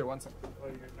is one here. One second. Oh,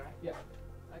 you got Kai? Yeah,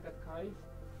 I got Kai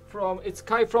it's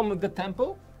Kai from the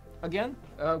temple, again,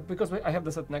 because I have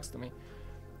the set next to me.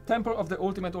 Temple of the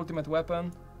ultimate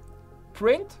weapon.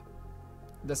 Print,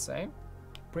 the same.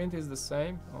 Print is the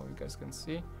same. Oh, you guys can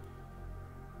see.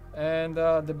 And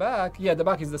the back, yeah, the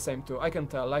back is the same too. I can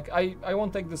tell. Like I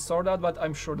won't take the sword out, but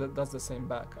I'm sure that that's the same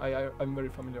back. I'm very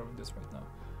familiar with this right now.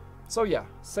 So yeah,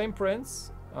 same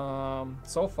prints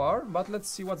so far, but let's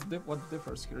see what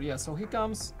differs here. Yeah, so he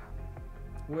comes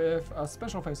with a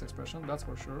special face expression, that's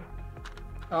for sure.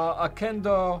 A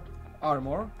Kendo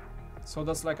armor, so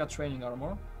that's like a training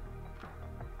armor.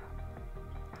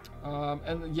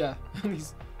 And yeah,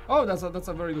 he's that's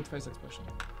a very good face expression.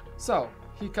 So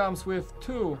he comes with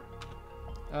two,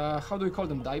 how do we call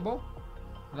them, daibo?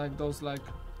 Like those like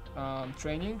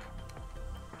training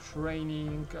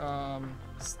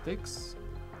sticks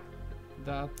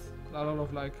that a lot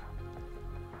of like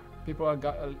people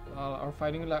are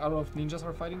fighting, like a lot of ninjas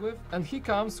are fighting with. And he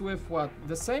comes with what?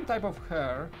 The same type of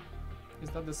hair. Is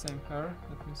that the same hair?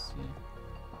 Let me see.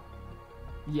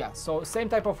 Yeah, so same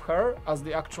type of hair as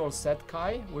the actual set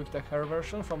Kai with the hair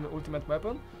version from the ultimate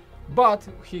weapon, but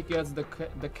he gets the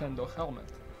Kendo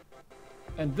helmet.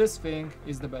 And this thing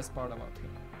is the best part about him,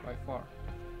 by far.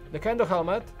 The Kendo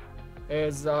helmet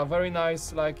is very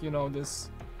nice, like, you know,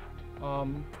 this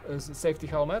safety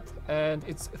helmet, and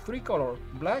it's three-color: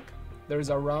 black, there is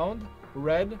a round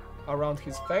red around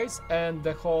his face, and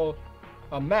the whole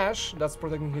mesh that's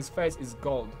protecting his face is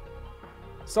gold.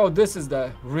 So this is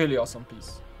the really awesome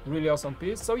piece.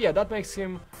 So yeah, that makes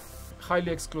him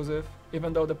highly exclusive,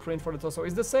 even though the print for the torso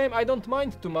is the same. I don't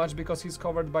mind too much because he's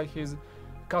covered by his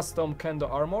custom Kendo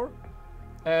armor,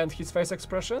 and his face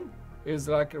expression is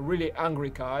like a really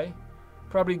angry Kai.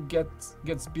 Probably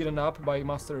gets beaten up by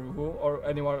Master Wu or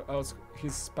anyone else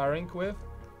he's sparring with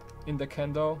in the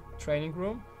Kendo training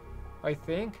room, I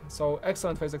think. So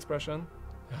excellent face expression.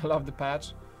 I love the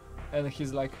patch, and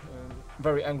he's like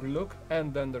very angry look.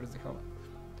 And then there's the helmet.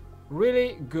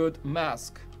 Really good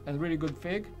mask and really good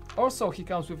fig. Also, he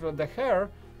comes with the hair.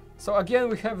 So again,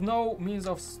 we have no means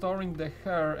of storing the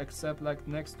hair except like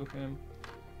next to him,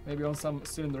 maybe on some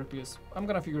cylinder piece. I'm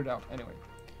gonna figure it out anyway.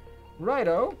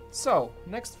 Righto, so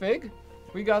next fig.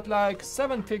 We got like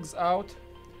 7 figs out,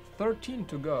 13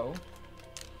 to go.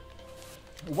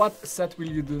 What set will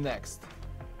you do next?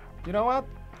 You know what?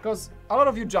 Because a lot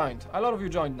of you joined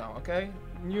now, okay?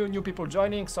 New people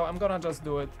joining, so I'm gonna just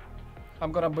do it.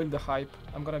 I'm gonna build the hype.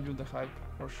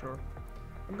 For sure.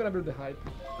 I'm gonna build the hype.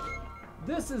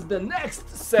 This is the next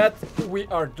set we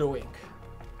are doing.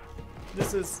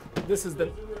 This is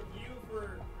the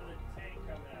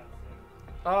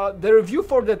the review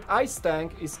for that ice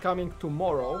tank is coming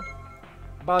tomorrow,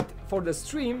 but for the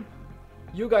stream,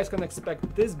 you guys can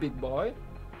expect this big boy.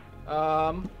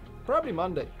 Probably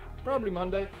Monday.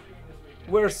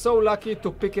 We're so lucky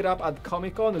to pick it up at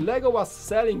Comic-Con. Lego was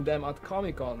selling them at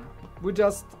Comic-Con. We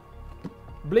just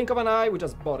blink of an eye, we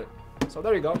just bought it. So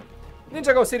there you go.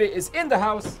 Ninjago City is in the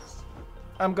house.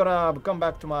 I'm gonna come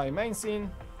back to my main scene.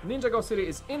 Ninjago City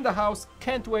is in the house.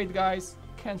 Can't wait, guys.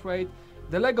 Can't wait.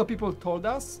 The Lego people told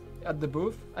us at the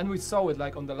booth, and we saw it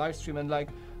like on the live stream, and like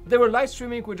they were live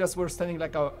streaming, we just were standing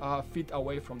like a feet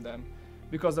away from them,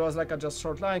 because there was like a just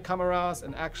short line, cameras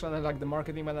and action, and like the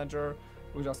marketing manager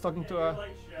was just talking to her.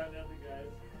 Like shouting at the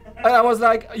guys. And I was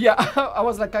like, yeah, I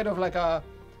was like kind of like a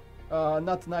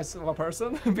not nice of a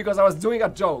person because I was doing a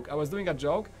joke.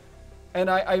 And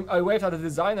I waved at the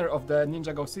designer of the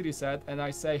Ninjago City set, and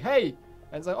I say, hey,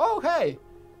 and it's like, oh, hey,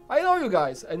 I know you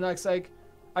guys. And I say,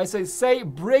 say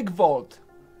BrickVault.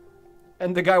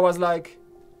 And the guy was like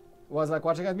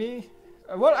watching at me.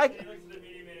 Well,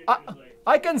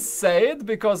 I can say it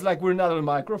because like we're not on a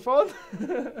microphone.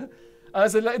 I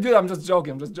said, like, dude, I'm just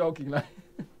joking. Like,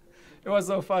 it was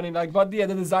so funny. Like, but yeah,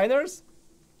 the designers,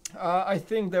 I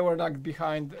think they were like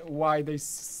behind why they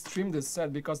streamed this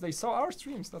set, because they saw our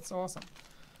streams. That's so awesome.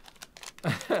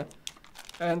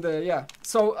 And yeah,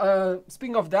 so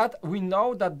speaking of that, we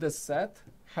know that this set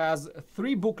has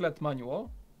 3 booklet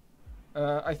manual.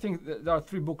 I think there are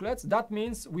 3 booklets. That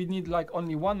means we need like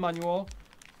only 1 manual,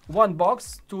 1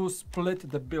 box to split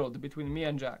the build between me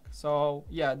and Jack. So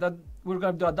yeah, that we're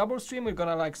gonna do a double stream. We're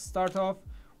gonna like start off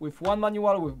with one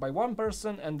manual by one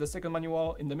person, and the second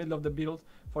manual in the middle of the build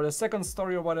for the second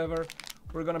story or whatever.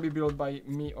 We're gonna be built by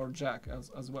me or Jack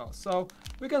as well. So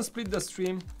we can split the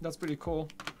stream. That's pretty cool.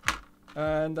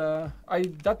 And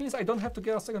that means I don't have to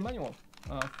get a second manual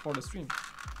for the stream.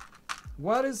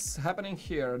 What is happening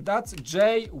here? That's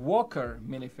Jay Walker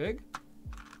minifig.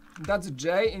 That's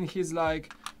Jay in his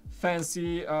like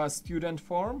fancy student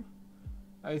form.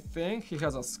 I think he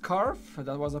has a scarf.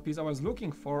 That was a piece I was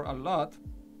looking for a lot.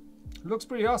 Looks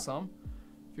pretty awesome.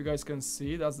 If you guys can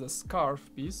see, that's the scarf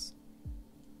piece.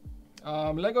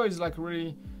 Lego is like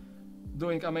really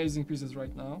doing amazing pieces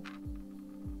right now.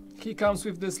 He comes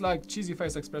with this like cheesy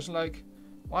face expression, like,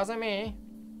 wasn't me.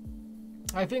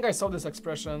 I think I saw this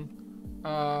expression,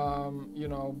 you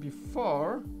know,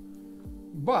 before,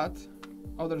 but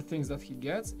other things that he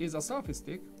gets is a selfie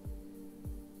stick.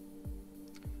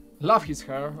 Love his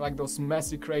hair, like those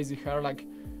messy, crazy hair, like,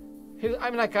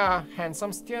 I'm like a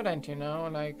handsome student, you know,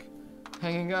 like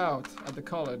hanging out at the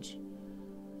college.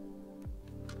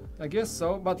 I guess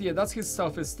so, but yeah, that's his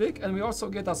selfie stick, and we also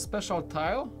get a special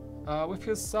tile with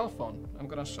his cell phone. I'm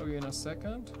gonna show you in a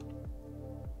second.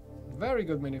 Very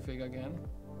good minifig again.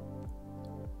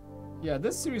 Yeah,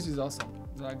 this series is awesome.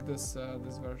 Like this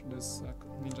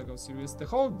Ninjago series. The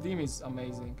whole theme is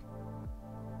amazing.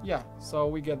 Yeah, so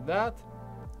we get that.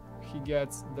 He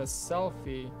gets the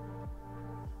selfie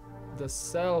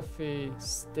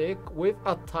stick with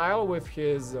a tile with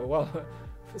his well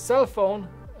cell phone,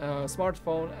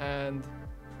 smartphone, and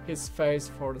his face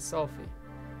for the selfie.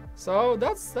 So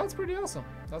that's pretty awesome.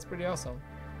 That's pretty awesome.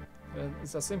 And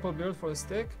it's a simple build for the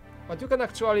stick, but you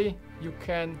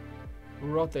can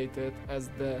rotate it as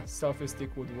the selfie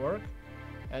stick would work.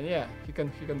 And yeah, he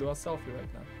can do a selfie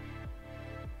right now.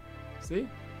 See?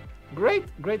 Great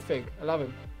fig. I love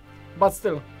him. But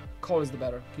still, Cole is the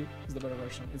better. He is the better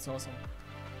version. It's awesome.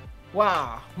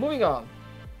 Wow. Moving on.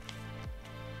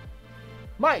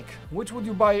 Mike, which would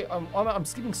you buy? I'm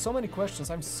skipping so many questions.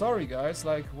 I'm sorry, guys.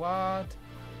 Like, what?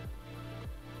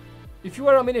 If you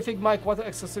were a minifig, Mike, what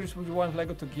accessories would you want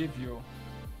Lego to give you?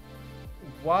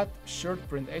 What shirt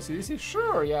print? AC/DC?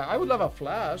 Sure, yeah. I would love a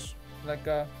Flash, like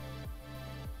a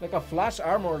Flash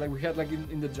armor like we had like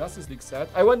in the Justice League set.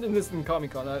 I went in this in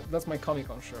Comic-Con. That's my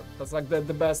Comic-Con shirt. That's like the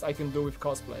best I can do with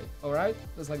cosplay. All right,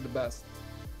 that's like the best.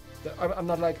 I'm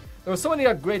not like, there were so many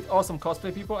like great, awesome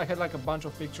cosplay people. I had like a bunch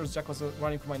of pictures. Jack was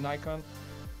running for my Nikon.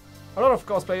 A lot of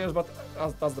cosplayers, but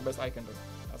that's the best I can do.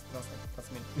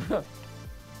 That's me.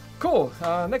 Cool.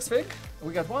 Next fig,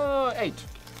 we got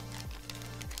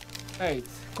 8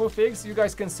 cool figs. You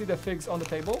guys can see the figs on the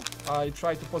table. I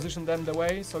try to position them the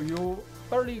way so you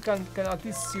barely can at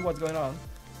least see what's going on.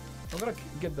 I'm gonna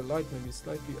get the light maybe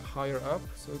slightly higher up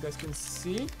so you guys can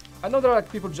see. I know there are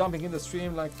like people jumping in the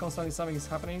stream, like constantly something is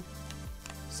happening.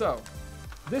 So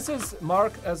this is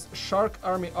marked as Shark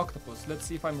Army Octopus. Let's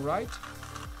see if I'm right.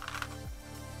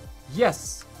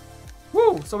 Yes.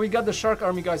 Woo! So we got the Shark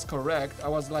Army guys correct. I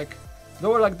was like, they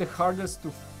were like the hardest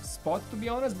to spot, to be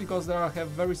honest, because they have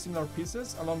very similar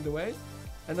pieces along the way,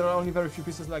 and there are only very few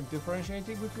pieces like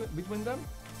differentiating between them.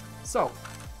 So,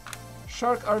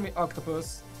 Shark Army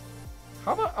Octopus.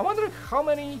 I wonder how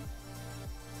many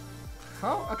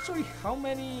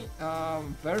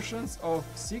versions of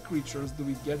sea creatures do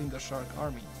we get in the Shark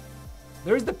Army?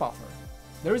 There is the puffer,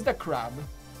 there is the crab,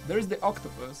 there is the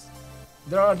octopus.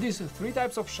 There are these 3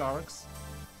 types of sharks.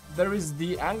 There is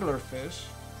the anglerfish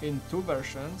in 2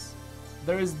 versions.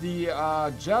 There is the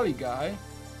jelly guy.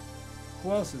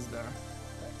 Who else is there?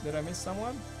 Did I miss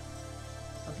someone?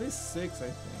 At least 6,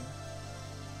 I think.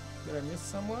 Did I miss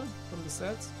someone from the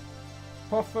sets?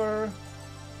 Puffer,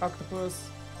 octopus,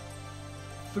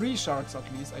 3 sharks at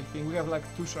least, I think. We have like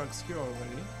 2 sharks here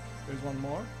already. There's one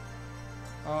more.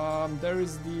 There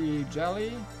is the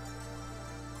jelly,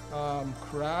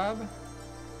 crab.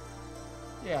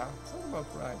 Yeah, sounds about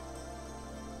right.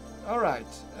 Alright,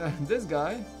 this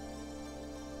guy.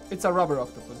 It's a rubber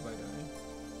octopus, by the way.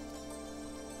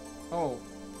 Oh.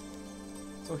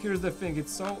 So here's the thing,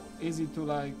 it's so easy to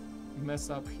like mess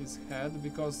up his head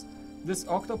because this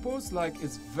octopus like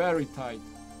is very tight.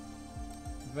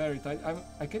 Very tight.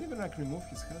 I can't even like remove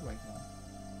his head right now.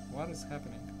 What is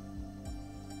happening?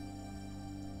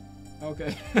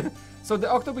 Okay. So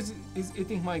the octopus is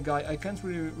eating my guy. I can't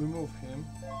really remove him.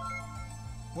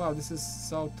 Wow, this is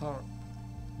so tough.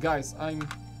 Guys, I'm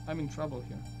in trouble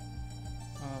here.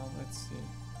 Let's see.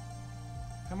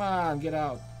 Come on, get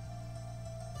out.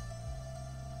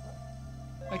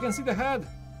 I can see the head.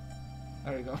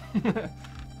 There we go.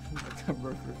 Like a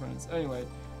birth reference. Anyway.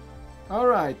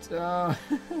 Alright.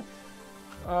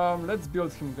 Let's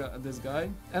build him this guy.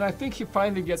 And I think he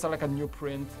finally gets like a new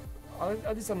print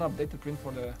at least an updated print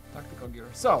for the tactical gear.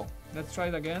 So let's try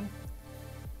it again.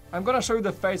 I'm gonna show you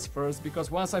the face first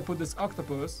because once I put this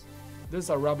octopus, this is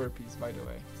a rubber piece, by the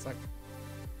way.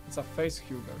 It's a face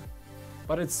hugger,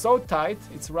 but it's so tight,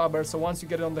 it's rubber. So once you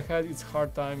get it on the head, it's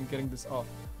hard time getting this off.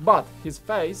 But his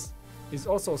face is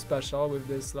also special with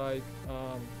this like,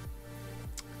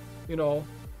 you know,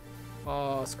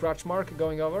 scratch mark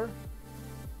going over.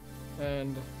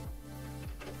 And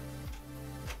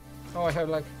oh, I have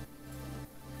like,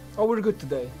 oh, we're good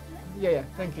today. Yeah,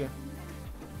 thank you.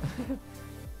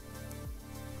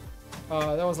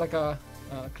 That was like a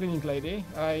cleaning lady.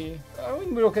 I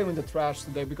mean, we're okay with the trash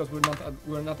today because we're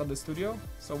not at the studio,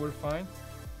 so we're fine.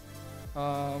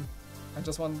 I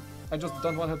just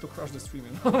don't want her to crush the stream,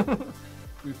 you know.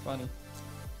 Be funny.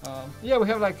 Yeah, we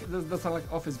have like that's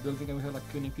like office building, and we have like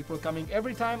cleaning people coming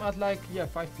every time at like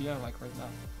 5 p.m. like right now.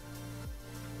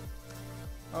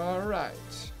 All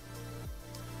right.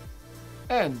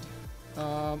 And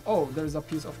oh, there's a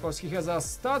piece. Of course, he has a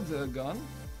stud gun.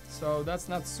 So that's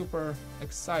not super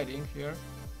exciting here.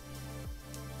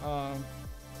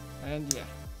 And yeah.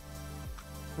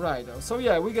 Right, so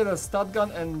yeah, we get a stud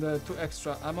gun and 2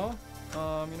 extra ammo.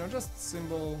 You know, just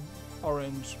simple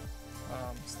orange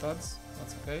studs.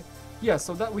 That's okay. Yeah,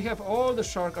 so that we have all the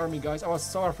shark army guys. I was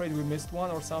so afraid we missed one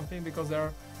or something because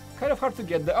they're kind of hard to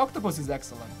get. The octopus is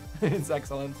excellent. It's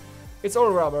excellent. It's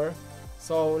all rubber,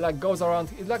 so like goes around.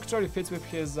 It actually fits with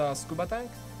his scuba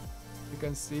tank. You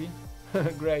can see.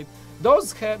 Great.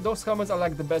 Those helmets are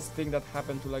like the best thing that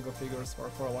happened to Lego figures for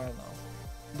a while now.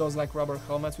 Those like rubber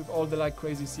helmets with all the like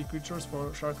crazy sea creatures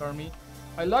for Shark Army.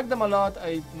 I like them a lot.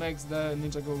 It makes the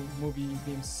Ninjago movie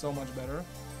theme so much better.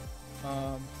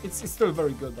 It's still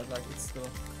very good, but like it's still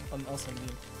an awesome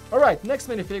theme. All right, next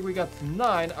minifig we got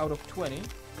 9 out of 20.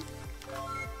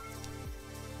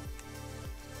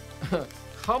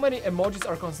 How many emojis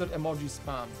are considered emoji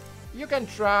spam? You can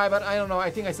try, but I don't know. I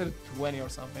think I said 20 or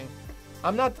something.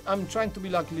 I'm trying to be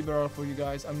like liberal for you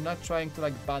guys. I'm not trying to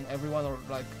like ban everyone or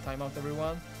like time out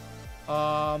everyone.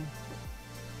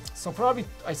 So probably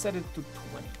I set it to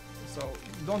 20. So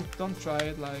don't try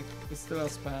it, like it's still a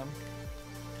spam.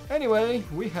 Anyway,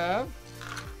 we have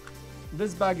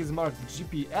this bag is marked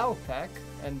GPL tech,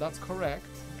 and that's correct.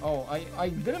 Oh, I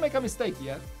didn't make a mistake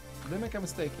yet.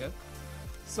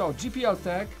 So GPL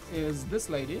tech is this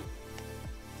lady.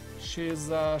 She's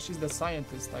the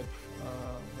scientist type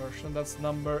version. That's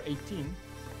number 18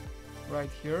 right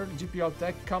here. GPL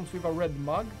tech comes with a red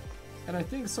mug, and I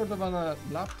think sort of on a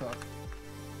laptop.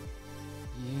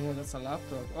 Yeah, that's a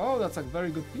laptop. Oh, that's a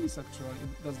very good piece actually.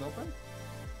 Does it open?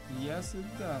 Yes, it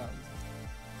does.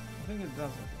 I think it does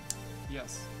open.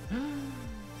 Yes.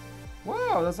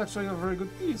 Wow, that's actually a very good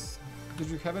piece. Did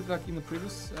you have it like in the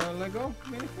previous Lego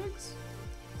minifigs?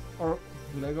 Or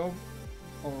Lego?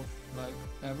 Or like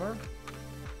ever?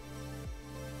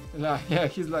 Yeah,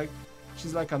 she's like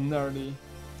a nerdy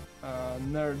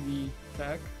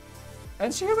tech.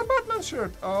 And she has a Batman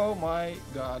shirt. Oh my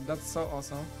god, that's so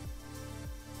awesome.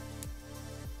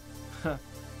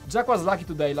 Jack was lucky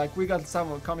today, like we got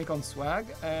some Comic-Con swag,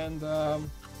 and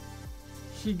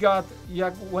he got, yeah,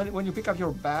 when you pick up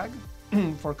your bag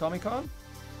for Comic-Con,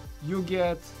 you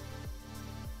get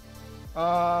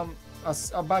a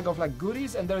bag of like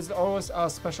goodies, and there's always a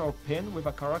special pin with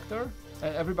a character,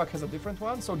 and every bag has a different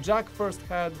one. So Jack first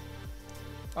had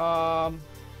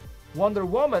Wonder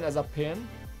Woman as a pin.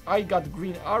 I got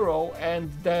Green Arrow, and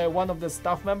one of the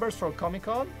staff members for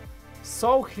Comic-Con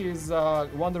saw his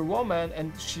Wonder Woman,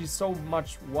 and she so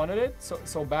much wanted it,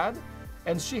 so bad,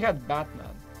 and she had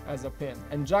Batman as a pin.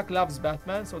 And Jack loves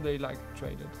Batman, so they like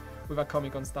traded with a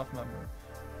Comic-Con staff member.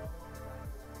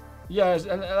 Yeah,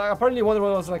 and apparently Wonder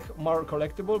Woman was like more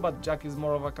collectible, but Jack is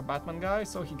more of like a Batman guy,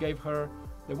 so he gave her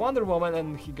the Wonder Woman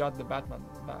and he got the Batman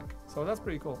back. So that's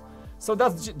pretty cool. So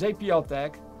that's JPL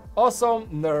Tech. Awesome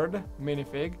nerd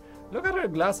minifig. Look at her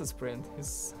glasses print.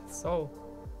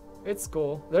 It's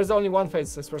cool. There's only one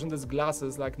face expression. There's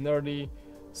glasses, like nerdy,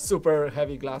 super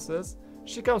heavy glasses.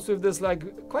 She comes with this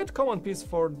like quite common piece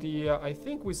for the. I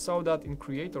think we saw that in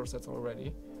creator sets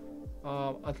already.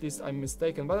 At least I'm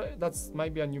mistaken, but that's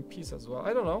might be a new piece as well.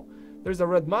 I don't know. There's a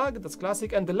red mug, that's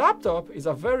classic, and the laptop is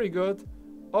a very good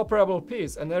operable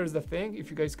piece. And there is the thing, if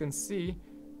you guys can see,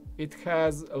 it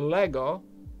has a Lego,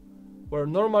 where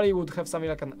normally you would have something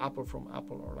like an apple from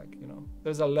Apple, or like, you know,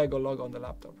 there's a Lego logo on the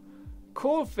laptop.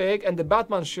 Cool fig, and the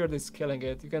Batman shirt is killing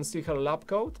it. You can see her lab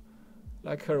coat,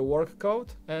 like her work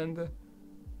coat, and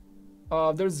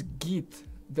there's GIT,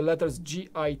 the letters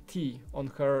G-I-T on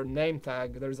her name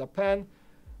tag. There's a pen.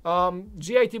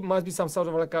 G-I-T must be some sort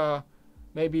of like a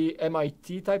maybe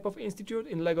MIT type of institute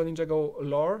in Lego Ninjago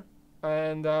lore.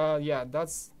 And yeah,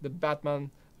 that's the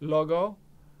Batman logo,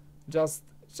 just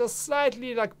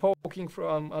slightly like poking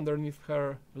from underneath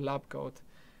her lab coat.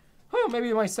 Oh,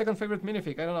 maybe my second favorite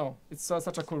minifig, I don't know. It's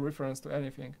such a cool reference to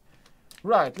anything.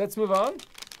 Right, let's move on.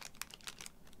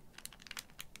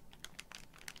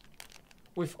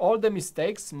 With all the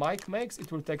mistakes Mike makes,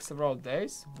 it will take several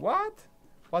days. What?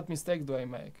 What mistake do I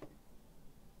make?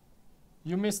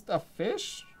 You missed a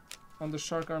fish on the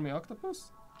Shark Army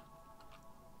Octopus?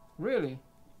 Really?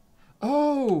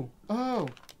 Oh! Oh!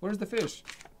 Where's the fish?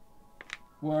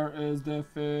 Where is the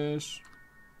fish?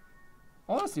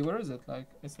 Honestly, where is it? Like,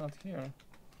 it's not here.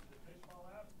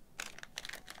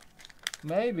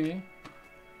 Maybe.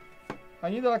 I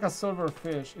need like a silver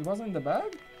fish. It wasn't in the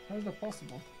bag? How is that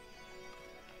possible?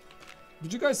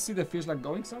 Did you guys see the fish like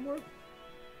going somewhere?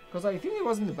 Because I think it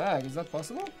was in the bag. Is that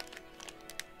possible?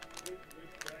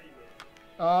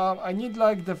 I need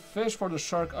like the fish for the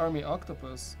Shark Army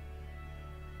Octopus.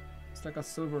 It's like a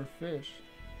silver fish.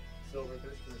 Silver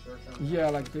fish for the Shark Army? Yeah,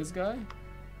 like this guy.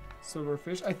 Silver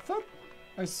fish.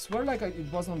 I swear like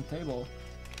it was on the table.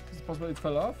 Is it possible it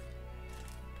fell off?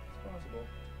 It's possible.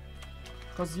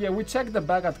 Because yeah, we checked the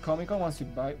bag at Comic-Con once you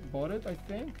bought it, I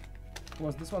think. It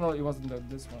was this one or it wasn't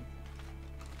this one?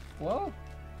 Well,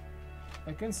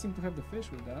 I can't seem to have the fish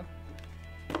with that.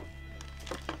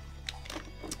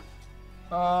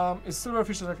 Is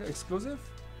silverfish like exclusive?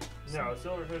 No,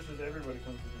 silverfish is everybody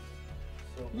comes with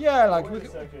silver. Yeah, like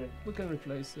we can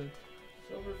replace it.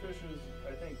 Silverfishes,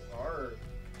 I think,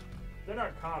 they're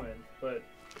not common, but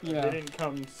yeah, they didn't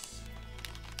come.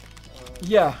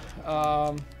 Yeah.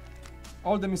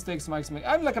 All the mistakes Mike's make.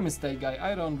 I'm like a mistake guy.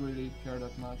 I don't really care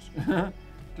that much.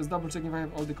 Just double checking if I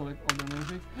have all the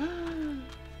minifigs.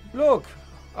 Look,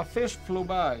 a fish flew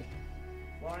by.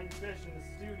 Flying fish in the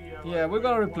studio. Yeah, we're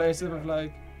gonna replace it with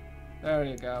like. There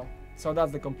you go. So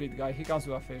that's the complete guy. He comes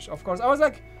with a fish. Of course, I was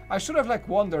like, I should have like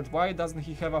wondered why doesn't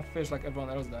he have a fish like everyone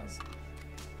else does.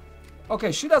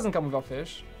 Okay, she doesn't come with a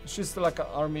fish. She's still like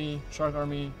an Shark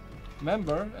Army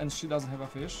member, and she doesn't have a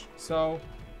fish. So,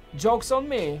 joke's on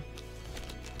me.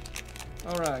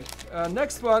 Alright,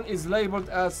 next one is labeled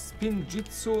as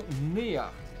Spinjitzu Nia,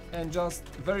 and just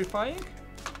verifying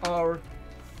our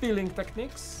filling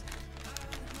techniques.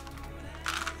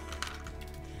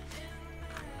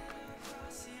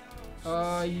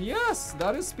 Yes,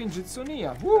 that is Spinjitzu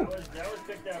Nia. Woo! That was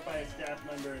picked out by a staff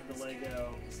member at the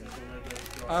Lego store.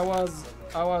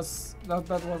 That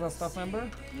was a staff member?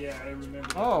 Yeah, I remember.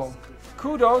 Oh,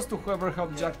 kudos to whoever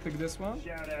helped Jack pick this one.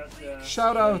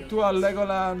 Shout out to a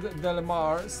Legoland Del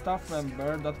Mar staff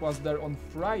member that was there on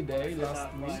Friday last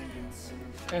week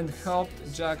and helped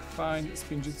Jack find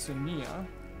Spinjitzu Nia.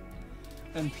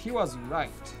 And he was right.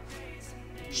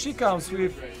 She comes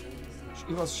with...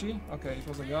 It was she? Okay, it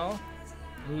was a girl.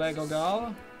 Lego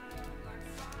girl.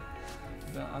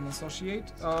 The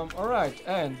unassociate. Alright,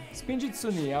 and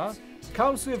Spinjitzu Nia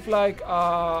comes with like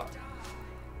a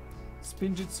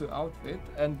Spinjitzu outfit,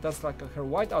 and that's like her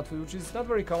white outfit, which is not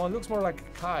very common. Looks more like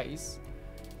Kai's,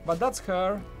 but that's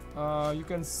her. You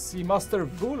can see Master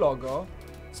Vu logo,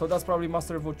 so that's probably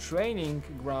Master Vu training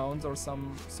grounds or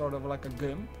some sort of like a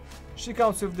gym. She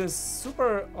comes with this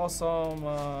super awesome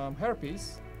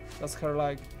hairpiece. That's her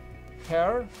like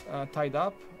hair tied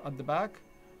up at the back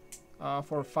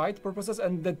for fight purposes,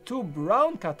 and the two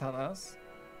brown katanas,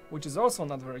 which is also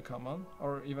not very common,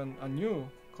 or even a new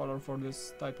color for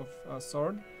this type of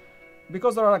sword,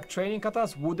 because there are like training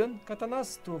katanas, wooden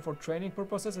katanas for training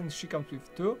purposes, and she comes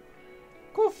with two.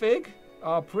 Cool fig,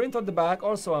 print on the back,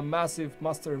 also a massive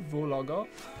Master Vu logo.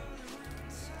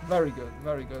 Very good,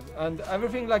 very good, and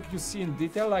everything like you see in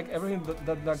detail, like everything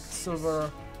that like silver.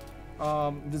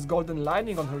 This golden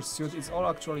lining on her suit is all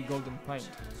actually golden paint.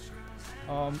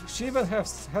 She even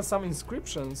has some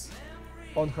inscriptions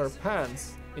on her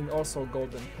pants in also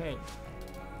golden paint.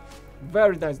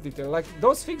 Very nice detail. Like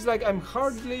those figs, like I'm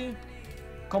hardly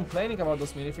complaining about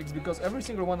those minifigs because every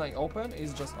single one I open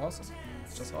is just awesome.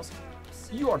 It's just awesome.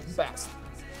 You are the best.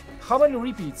 How many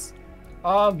repeats?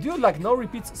 Dude, like no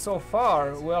repeats so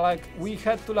far. Well, like we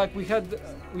had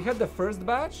the first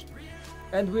batch,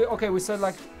 and we said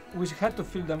like. We had to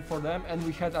fill them for them, and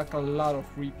we had like a lot of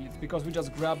repeats because we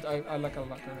just grabbed like a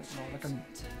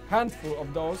handful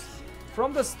of those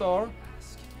from the store,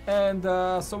 and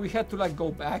so we had to like go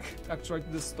back actually to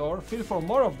the store, fill for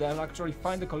more of them, actually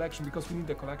find the collection because we need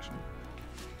the collection.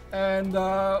 And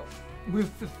we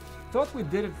thought we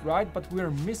did it right, but we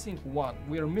are missing one.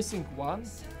 We are missing one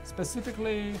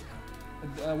specifically.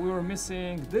 We were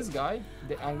missing this guy,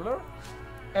 the angler,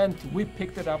 and we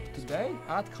picked it up today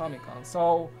at Comic-Con.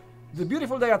 So The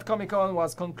beautiful day at Comic-Con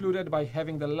was concluded by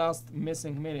having the last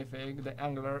missing minifig, the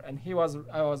Angler, and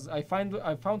I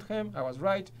found him. I was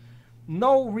right.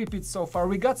 No repeats so far.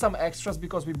 We got some extras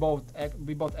because we bought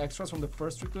extras from the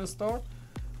first trip to the store.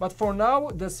 But for now,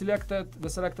 the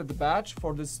selected batch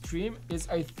for this stream is,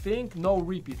 I think, no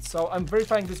repeats. So I'm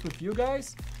verifying this with you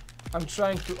guys. I'm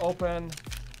trying to open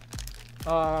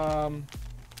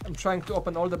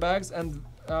all the bags, and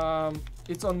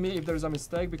it's on me if there's a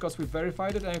mistake because we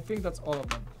verified it, and I think that's all of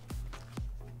them.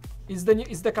 Is the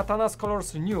katanas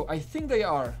colors new? I think they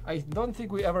are. I don't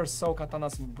think we ever saw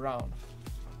katanas in brown.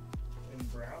 In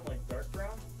brown, like dark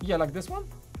brown? Yeah, like this one,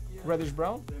 Yeah. reddish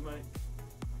brown. They might.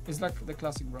 It's like the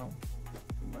classic brown.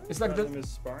 It's like them as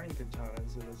sparring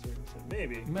katanas at a certain extent.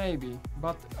 Maybe. Maybe,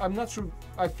 but I'm not sure.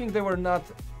 I think they were not.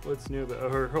 What's new?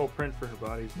 Her whole print for her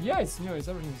body. Yeah, it's new. It's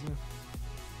everything's new.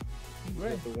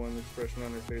 Great. The one expression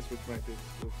on her face, which might be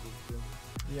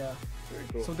Yeah. very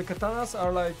cool. So the katanas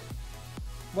are like,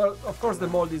 well, of course the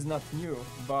mold is not new,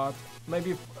 but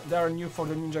maybe they are new for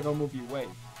the Ninjago movie wave.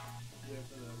 Yeah,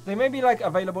 for the They may be like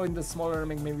available in the smaller,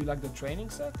 maybe like the training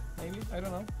set. Maybe, I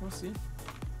don't know. We'll see.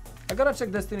 I gotta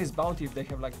check Destiny's Bounty if they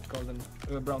have like golden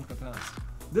brown katanas.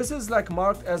 This is like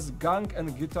marked as gang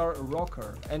and guitar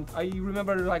rocker, and I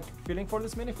remember like feeling for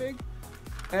this minifig,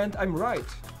 and I'm right.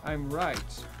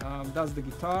 That's the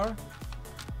guitar.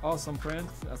 Awesome print.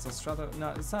 That's a Strato. No,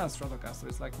 it's not a Stratocaster.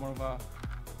 It's like more of a.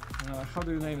 How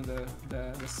do you name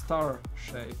the star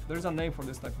shape? There's a name for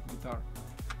this type of guitar,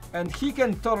 and he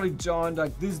can totally join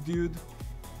like this dude.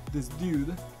 This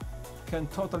dude can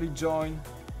totally join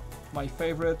my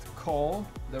favorite Call,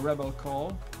 the Rebel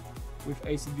Call, with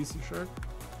AC/DC shirt.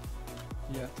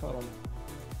 Yeah, totally.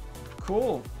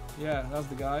 Cool. Yeah, that's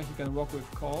the guy. He can rock with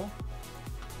Call.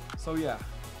 So yeah,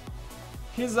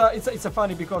 he's it's a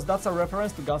funny because that's a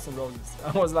reference to Guns N' Roses.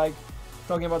 I was like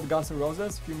talking about the Guns N'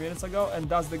 Roses a few minutes ago, and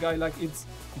that's the guy. Like it's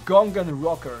Gongan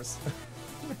Rockers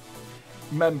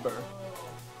member.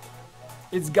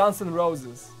 It's Guns N'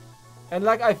 Roses, and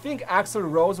like I think Axl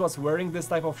Rose was wearing this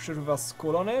type of shirt with a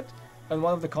skull on it at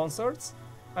one of the concerts.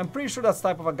 I'm pretty sure that's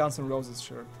type of a Guns N' Roses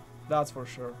shirt. That's for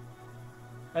sure.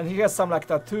 And he has some like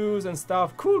tattoos and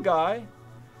stuff. Cool guy.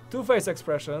 Two-face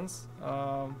expressions.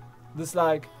 This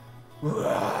like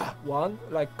one,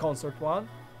 like concert one,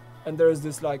 and there's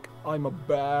this like I'm a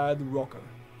bad rocker.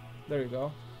 There you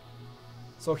go.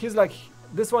 So he's like,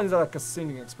 this one is like a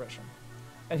singing expression,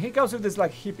 and he comes with this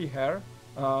like hippie hair,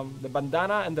 the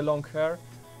bandana and the long hair.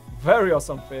 Very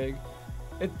awesome fig.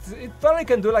 It probably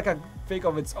can do like a fig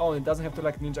of its own. It doesn't have to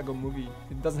like Ninjago movie.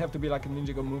 It doesn't have to be like a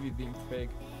Ninjago movie themed fig.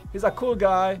 He's a cool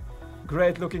guy,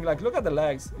 great looking. Like look at the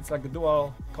legs. It's like the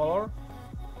dual color.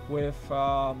 With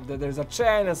there's a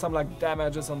chain and some like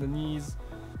damages on the knees,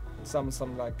 some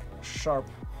like sharp,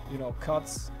 you know,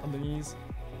 cuts on the knees.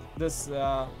 This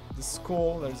the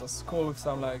skull, there's a skull with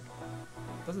some like,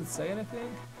 does it say anything?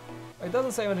 It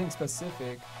doesn't say anything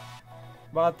specific,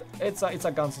 but it's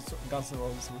a Guns N'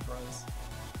 Roses reference.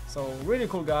 So really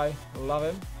cool guy, love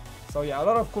him. So yeah, a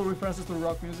lot of cool references to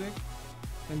rock music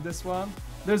in this one.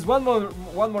 There's one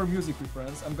more music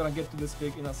reference. I'm gonna get to this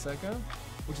fig in a second,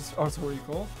 which is also really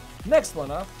cool. Next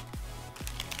one up.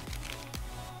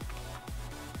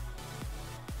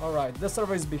 All right, the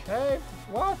surveys behaved.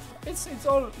 What? It's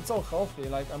all healthy.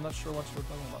 Like I'm not sure what you're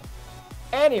talking about.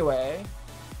 Anyway,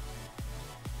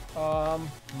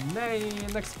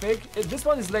 next fig. This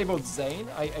one is labeled Zane.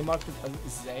 I marked it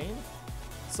as Zane.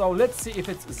 So let's see if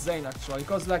it's Zane actually,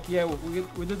 because like yeah,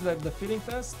 we did like the fitting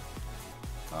test.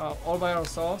 All by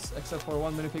ourselves, except for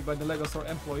one minifig by the Lego store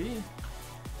employee.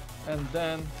 And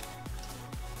then,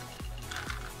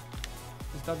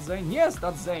 is that Zane? Yes,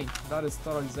 that's Zane. That is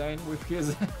totally Zane with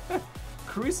his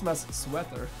Christmas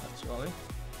sweater, actually.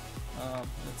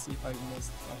 Let's see if I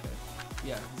missed. Okay,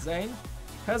 yeah, Zane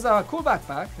has a cool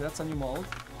backpack. That's a new mold.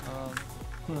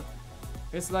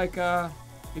 It's like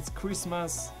it's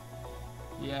Christmas.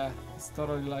 Yeah, it's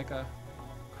totally like a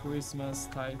Christmas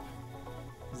type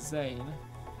Zane.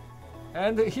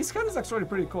 And his head is actually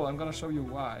pretty cool. I'm gonna show you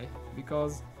why.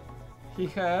 Because he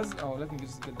has... Oh, let me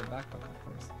just get the backpack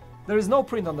first. There is no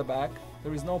print on the back.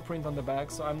 There is no print on the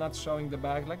back, so I'm not showing the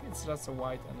back. Like, it's just a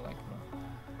white and like...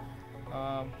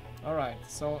 Alright,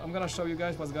 so I'm gonna show you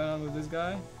guys what's going on with this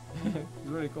guy. It's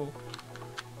really cool.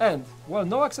 And, well,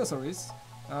 no accessories.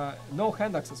 No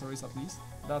hand accessories, at least.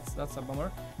 That's a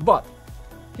bummer. But,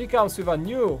 he comes with a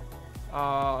new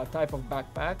type of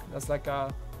backpack. That's like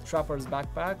a trapper's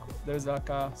backpack. There's like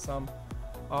some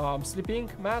sleeping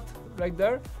mat right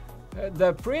there.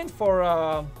 The print for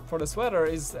the sweater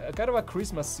is kind of a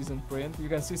Christmas season print. You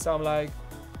can see some like,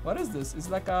 what is this? It's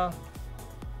like a,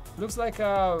 looks like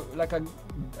a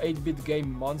 8-bit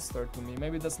game monster to me.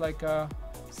 Maybe that's like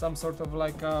some sort of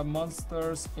like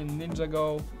monsters in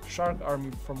Ninjago Shark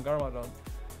Army from Garmadon.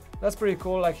 That's pretty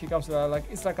cool. Like he comes with like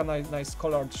it's like a nice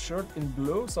colored shirt in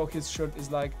blue. So his shirt is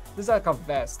like this is like a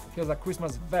vest. He has a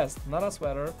Christmas vest, not a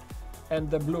sweater, and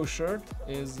the blue shirt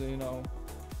is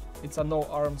it's a no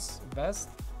arms vest.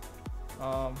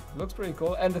 Looks pretty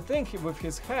cool. And the thing with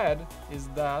his head is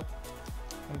that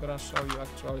I'm gonna show you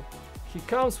actually. He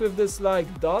comes with this like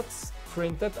dots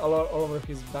printed all over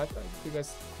his back. If you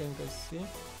guys can see.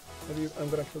 Maybe I'm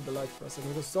gonna kill the light for a second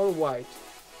because it's all white.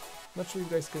 Not sure you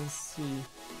guys can see.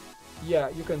 Yeah,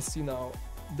 you can see now.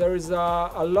 There is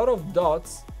a lot of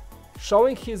dots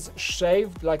showing his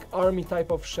shaved, like army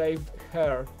type of shaved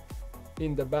hair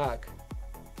in the back.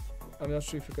 I'm not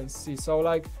sure if you can see. So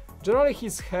like generally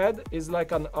his head is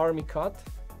like an army cut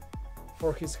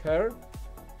for his hair,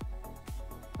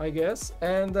 I guess,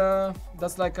 and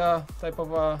that's like a type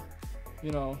of a,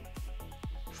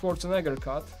 Schwarzenegger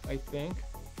cut, I think.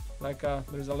 Like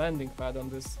there's a landing pad on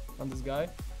this guy,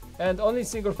 and only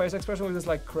single face expression with this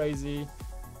like crazy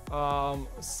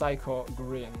psycho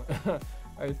grin.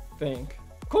 I think.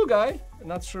 Cool guy.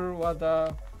 Not sure what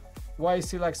why is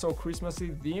he like so Christmassy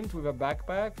themed with a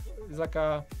backpack? It's like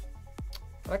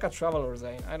a traveler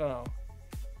Zane. I don't know.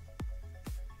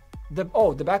 The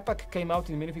backpack came out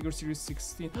in Minifigure Series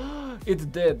 16.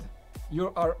 It did.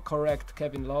 You are correct,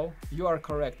 Kevin Lowe. You are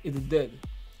correct. It did.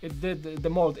 It did. The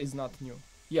mold is not new.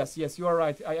 Yes, you are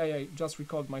right. I just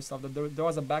recalled myself that there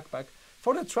was a backpack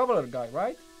for the traveler guy,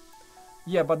 right?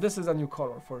 Yeah, but this is a new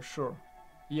color for sure.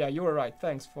 Yeah, you were right.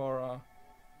 Thanks for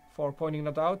pointing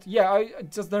that out. Yeah,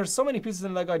 there's so many pieces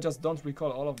in Lego. I just don't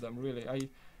recall all of them really.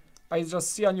 I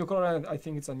just see a new color and I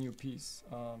think it's a new piece.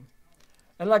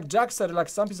 And like Jack said, like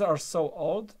some pieces are so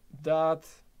old that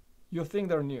you think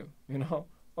they're new,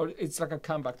 or it's like a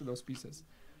comeback to those pieces.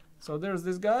 So there's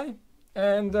this guy,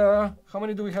 and how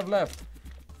many do we have left?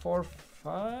 4,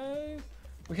 5.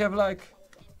 We have like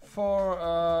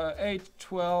 4, 8,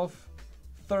 12,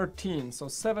 13. So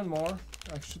 7 more.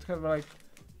 I should have like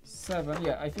 7.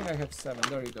 Yeah, I think I have 7.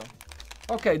 There you go.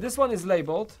 Okay, this one is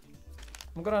labeled.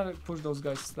 I'm gonna push those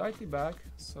guys slightly back,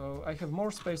 so I have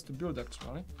more space to build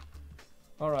actually.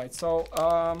 Alright, so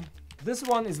this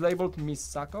one is labeled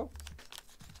Misako.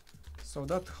 So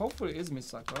that hopefully is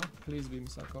Misako. Please be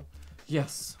Misako.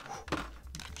 Yes.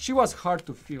 She was hard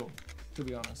to feel, to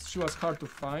be honest. She was hard to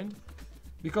find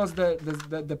because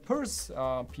the purse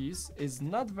piece is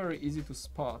not very easy to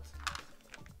spot.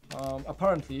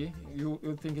 Apparently,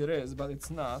 you think it is, but it's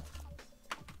not.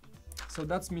 So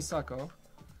that's Misako.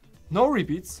 No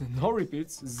repeats, no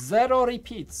repeats, 0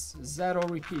 repeats, 0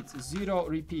 repeats, 0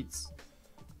 repeats,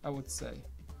 I would say.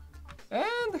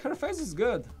 And her face is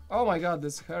good. Oh my god,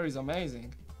 this hair is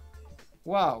amazing.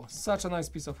 Wow, such a nice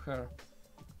piece of hair.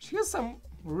 She has some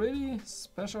really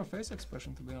special face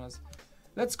expression, to be honest.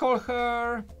 Let's call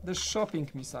her the shopping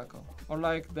Misako, or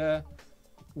like the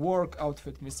work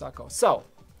outfit Misako. So,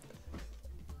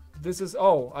 this is,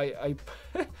 oh,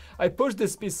 I pushed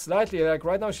this piece slightly, like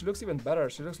right now she looks even better.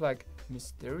 She looks like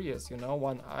mysterious,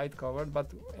 one-eyed covered,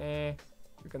 but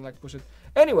you can like push it.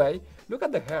 Anyway, look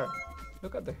at the hair.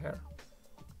 Look at the hair.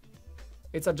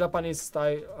 It's a Japanese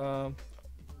style,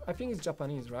 I think it's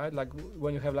Japanese, right? Like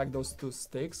when you have like those two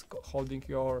sticks holding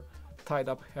your tied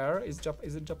up hair. Is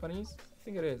it Japanese? I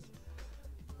think it is.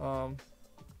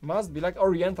 Must be like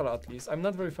Oriental at least. I'm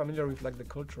not very familiar with like the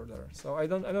culture there, so I'm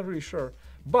not really sure.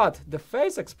 But the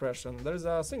face expression, there's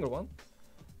a single one,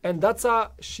 and that's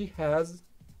she has.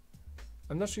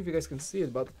 I'm not sure if you guys can see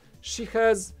it, but she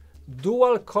has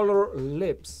dual color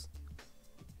lips.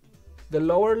 The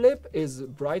lower lip is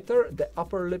brighter, the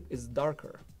upper lip is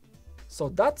darker. So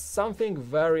that's something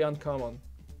very uncommon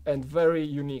and very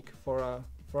unique for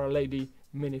a lady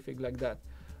minifig like that.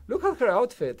 Look at her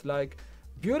outfit, like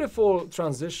beautiful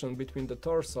transition between the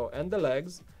torso and the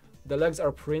legs. The legs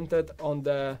are printed on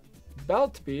the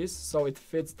belt piece, so it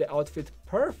fits the outfit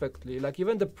perfectly. Like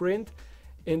even the print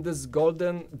in this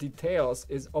golden details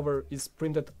is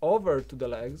printed over to the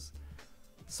legs.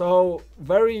 So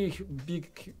very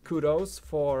big kudos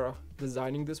for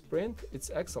designing this print.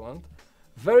 It's excellent.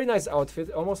 Very nice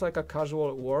outfit, almost like a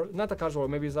casual work, not a casual,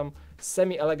 maybe some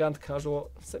semi-elegant casual,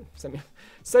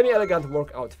 semi-elegant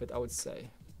work outfit, I would say.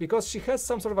 Because she has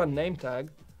some sort of a name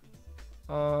tag.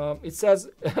 It says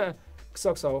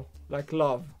Xoxo, like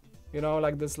love.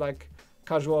 Like this like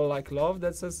casual like love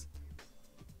that says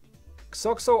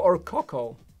Xoxo or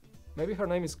Coco. Maybe her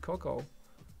name is Coco.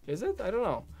 Is it? I don't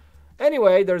know.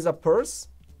 Anyway, there's a purse.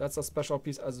 That's a special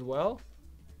piece as well.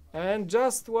 And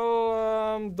just,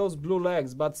 well, those blue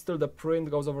legs, but still the print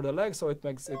goes over the legs, so it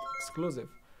makes it exclusive.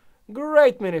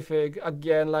 Great minifig.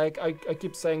 Again, like I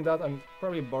keep saying that, I'm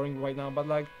probably boring right now, but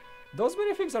like those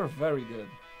minifigs are very good.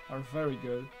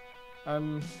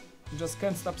 Just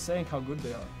can't stop saying how good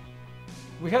they are.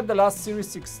 We had the last series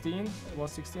 16, it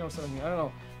was 16 or 17, I don't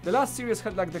know. The last series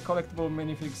had like the collectible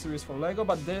minifig series for Lego,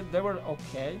 but they were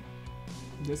okay.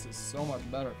 This is so much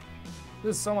better.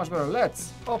 This is so much better.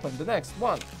 Let's open the next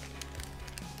one.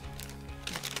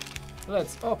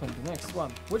 Let's open the next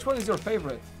one. Which one is your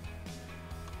favorite?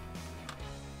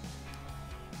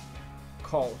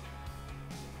 Cole.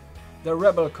 The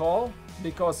Rebel Cole,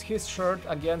 because his shirt,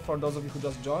 again, for those of you who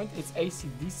just joined, it's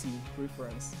AC/DC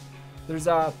reference. There's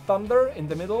a thunder in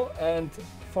the middle and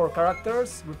 4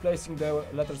 characters replacing the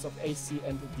letters of AC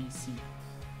and DC.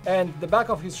 And the back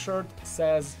of his shirt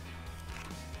says,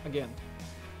 again,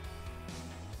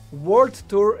 World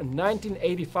Tour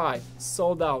 1985,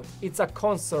 sold out. It's a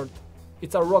concert,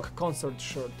 it's a rock concert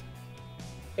shirt.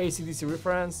 AC/DC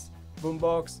reference,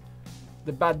 boombox,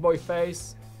 the bad boy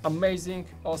face, amazing,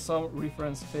 awesome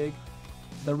reference fig.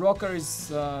 The rocker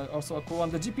is also a cool one.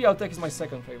 The GPL Tech is my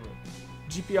second favorite.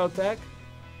 GPL Tech,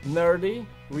 nerdy,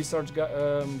 research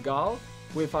gal,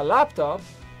 with a laptop,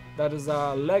 that is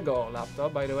a Lego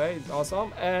laptop by the way, it's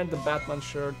awesome, and the Batman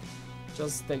shirt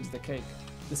just takes the cake,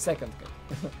 the second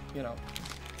cake, you know.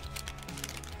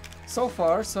 So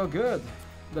far, so good.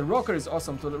 The rocker is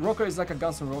awesome too. The rocker is like a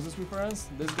Guns N' Roses reference,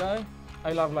 this guy.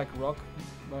 I love like rock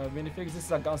minifigs. This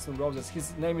is a Guns N' Roses.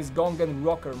 His name is Gongen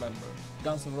Rocker member.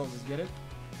 Guns N' Roses, get it?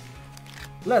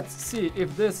 Let's see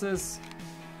if this is...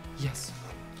 Yes.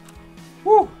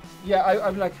 Woo! Yeah,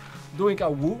 I'm like doing a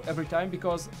woo every time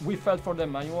because we felt for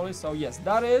them manually. So yes,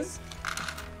 that is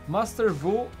Master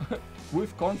Vu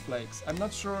with cornflakes. I'm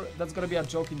not sure that's gonna be a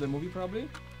joke in the movie probably.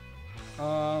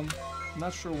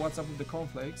 Not sure what's up with the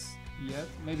cornflakes yet.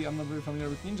 Maybe I'm not very familiar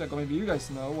with Ninjago. Maybe you guys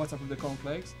know what's up with the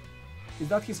cornflakes. Is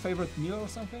that his favorite meal or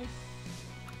something?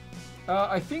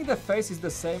 I think the face is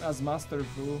the same as Master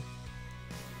Vu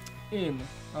in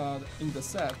the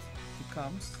set. He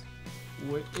comes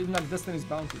with, in like Destiny's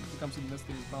Bounty. He comes in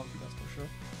Destiny's Bounty, that's for sure.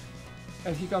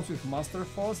 And he comes with Master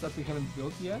Force that we haven't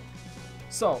built yet.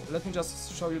 So let me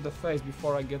just show you the face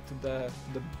before I get to the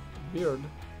beard.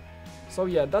 So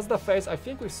yeah, that's the face I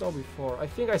think we saw before. I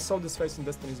think I saw this face in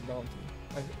Destiny's Bounty.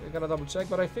 I gotta double check,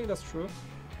 but I think that's true.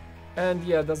 And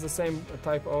yeah, that's the same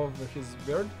type of his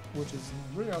beard, which is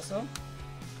really awesome.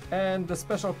 And the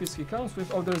special piece he comes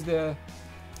with, oh, there's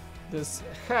this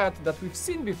hat that we've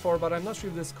seen before, but I'm not sure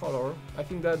if this color. I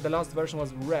think that the last version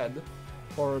was red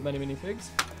for many minifigs.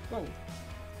 Oh,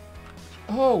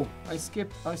 oh! I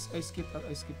skipped the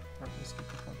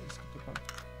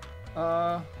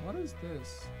part. What is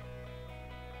this?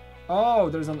 Oh,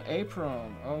 there's an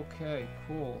apron. Okay,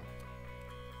 cool.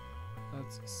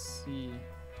 Let's see.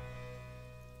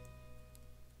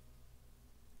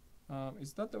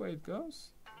 Is that the way it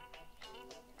goes?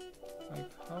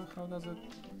 Like, how does it...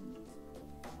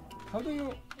 How do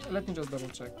you... Let me just double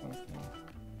check one thing.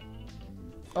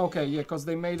 Okay, yeah, because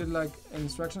they made it like an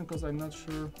instruction, because I'm not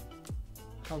sure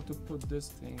how to put this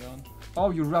thing on.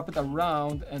 Oh, you wrap it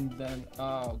around and then...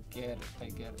 Oh, get it. I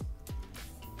get it.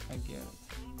 I get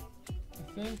it. I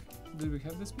think... Did we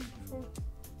have this before?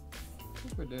 I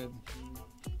think we did.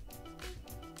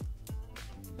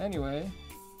 Anyway...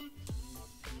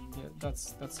 Yeah,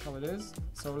 that's how it is.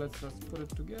 So let's just put it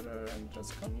together and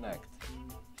just connect.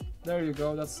 There you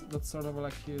go. That's sort of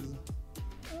like his.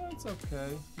 Oh, it's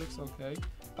okay. Looks okay.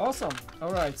 Awesome.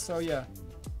 All right. So yeah,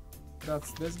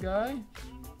 that's this guy.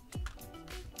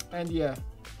 And yeah,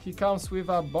 he comes with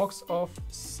a box of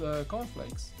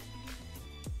cornflakes.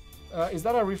 Is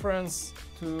that a reference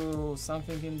to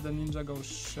something in the Ninjago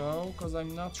show? Because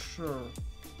I'm not sure.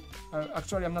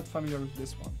 Actually, I'm not familiar with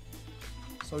this one.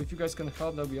 So if you guys can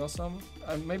help, that'd be awesome.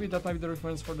 And maybe that might be the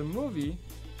reference for the movie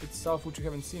itself, which you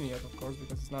haven't seen yet, of course,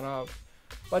 because it's not out.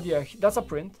 But yeah, that's a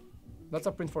print. That's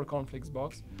a print for Cornflakes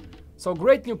box. So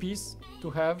great new piece to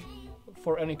have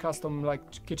for any custom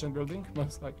like kitchen building,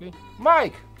 most likely.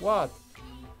 Mike, what?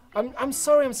 I'm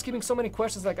sorry I'm skipping so many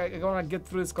questions. Like I wanna get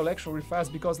through this collection really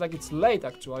fast because like it's late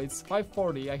actually. It's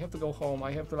 5:40. I have to go home.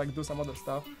 I have to like do some other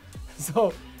stuff.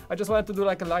 So I just wanted to do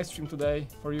like a live stream today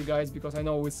for you guys because I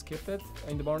know we skipped it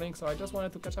in the morning, so I just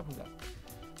wanted to catch up with that.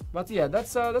 But yeah,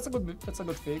 that's a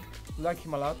good fig. Like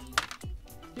him a lot.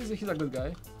 He's a good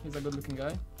guy. He's a good looking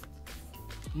guy.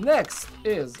 Next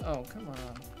is, oh come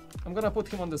on, I'm gonna put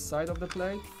him on the side of the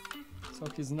plate, so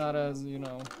he's not as, you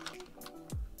know,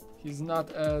 he's not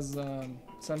as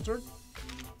centered.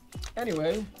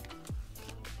 Anyway,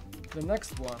 the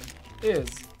next one is,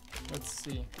 let's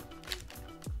see.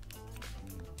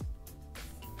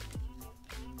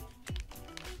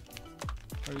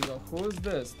 There you go. Who is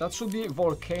this? That should be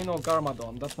Volcano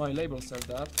Garmadon. That's my label said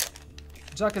that.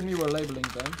 Jack and me were labeling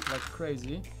them like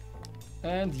crazy.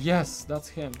 And yes, that's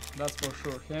him. That's for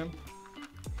sure him.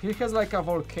 He has like a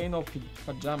volcano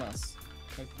pajamas,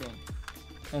 I think.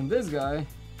 And this guy,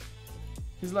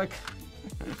 he's like,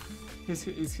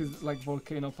 he's like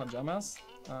volcano pajamas.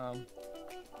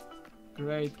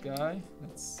 Great guy.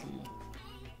 Let's see.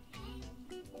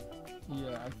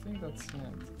 Yeah, I think that's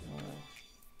him.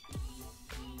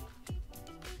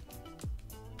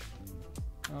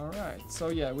 Alright, so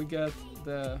yeah, we get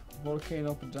the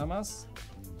volcano pajamas.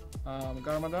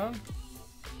 Garmadon,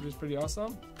 which is pretty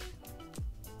awesome.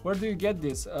 Where do you get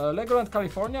this? Legoland,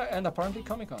 California, and apparently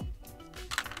Comic-Con.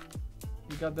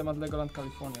 We got them at Legoland,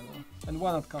 California though, and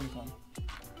one at Comic-Con.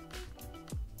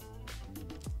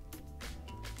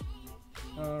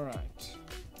 Alright.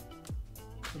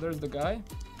 So there's the guy.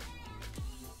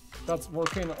 That's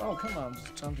Volcano. Oh, come on,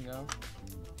 just jumping out.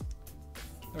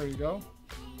 There you go.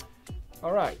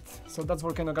 Alright, so that's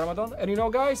Volcano Garmadon. And you know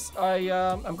guys,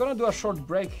 I'm gonna do a short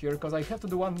break here because I have to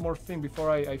do one more thing before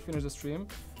I finish the stream.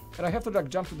 And I have to like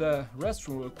jump to the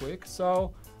restroom real quick.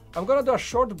 So I'm gonna do a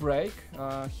short break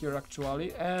here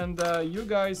actually. And you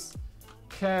guys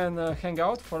can hang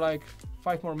out for like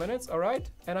 5 more minutes, alright?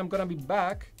 And I'm gonna be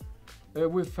back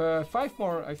with 5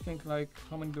 more, I think, like,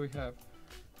 how many do we have?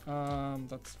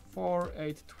 That's 4,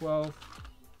 8, 12,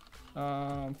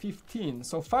 15.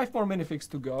 So 5 more minifigs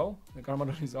to go. The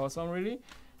Garmadon is awesome, really.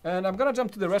 And I'm gonna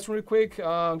jump to the restroom real quick,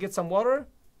 get some water,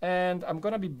 and I'm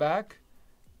gonna be back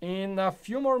in a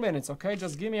few more minutes. Okay,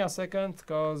 just give me a second,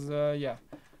 cause yeah,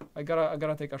 I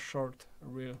gotta take a short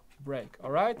real break.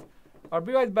 All right, I'll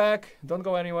be right back. Don't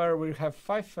go anywhere. We have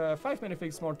 5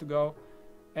 minifigs more to go,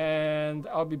 and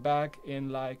I'll be back in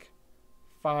like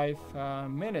 5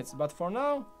 minutes. But for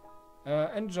now,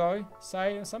 enjoy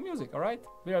some music. All right,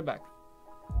 be right back.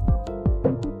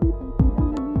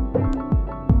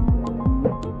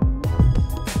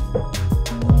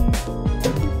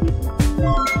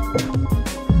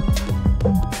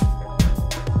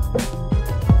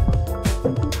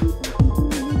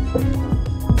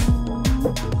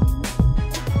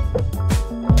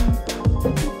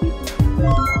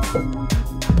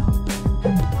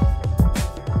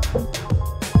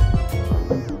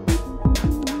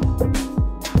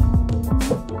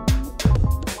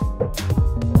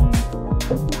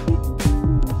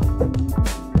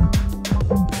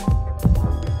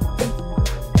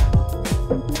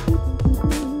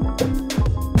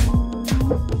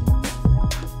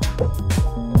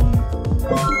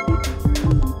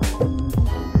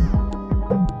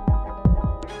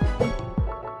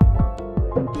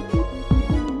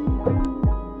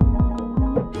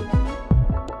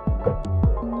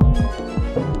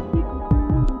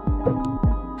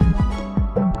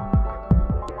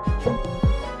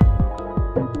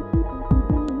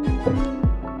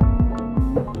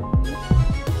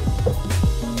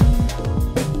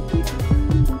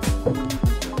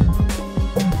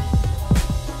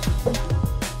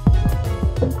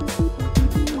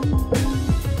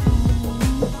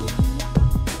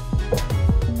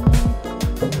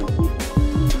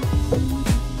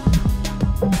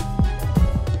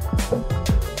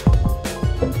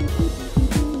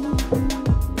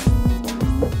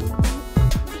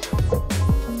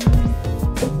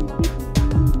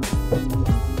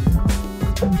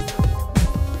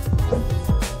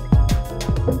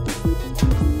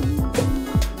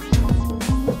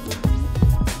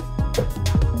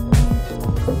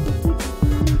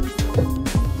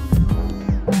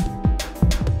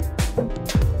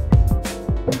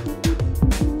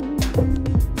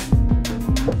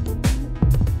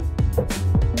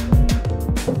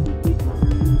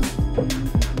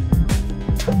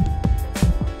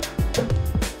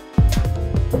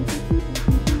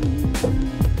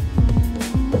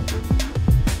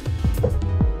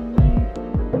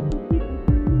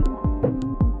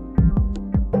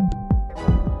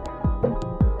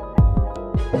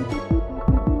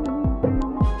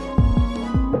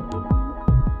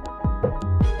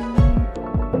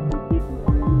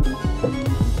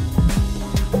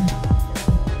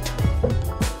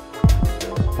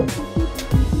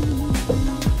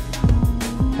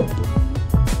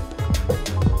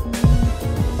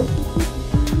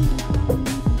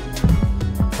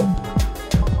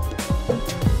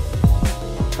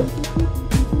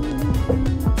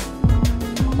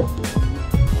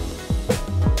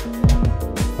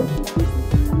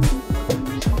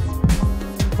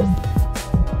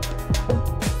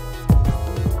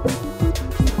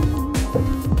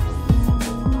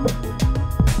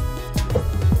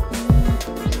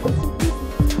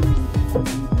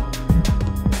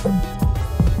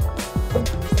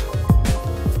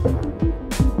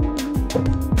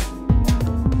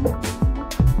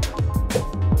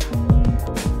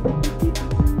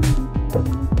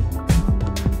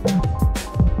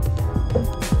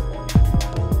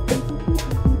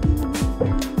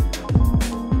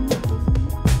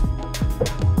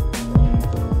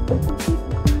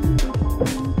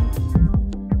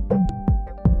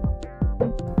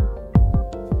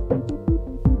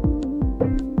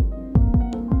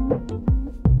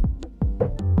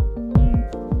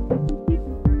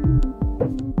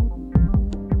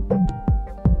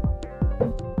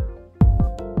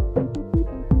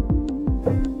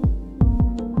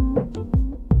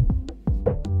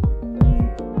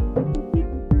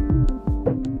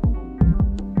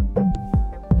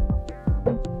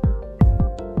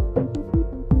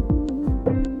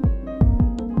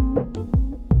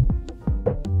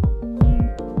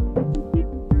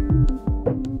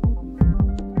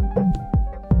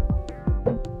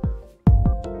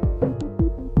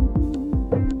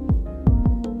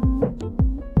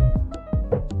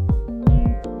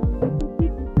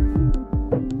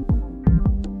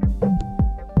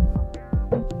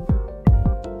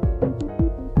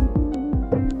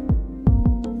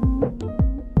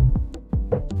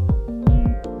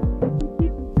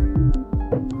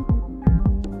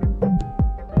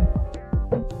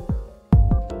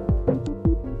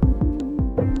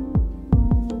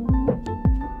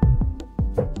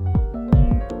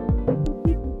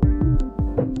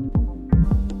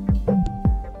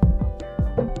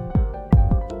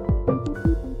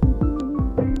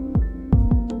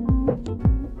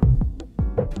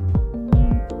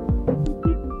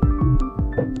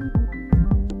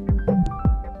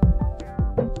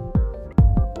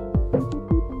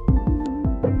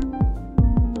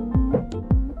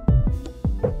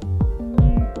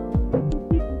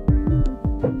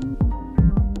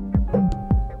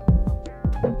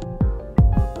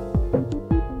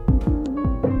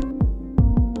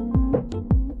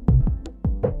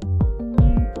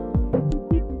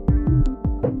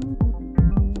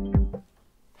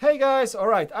 guys,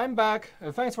 alright, I'm back.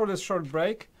 Thanks for this short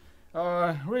break.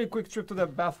 Really quick trip to the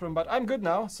bathroom, but I'm good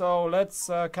now. So let's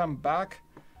come back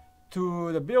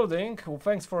to the building. Well,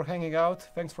 thanks for hanging out.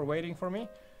 Thanks for waiting for me.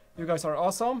 You guys are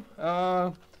awesome.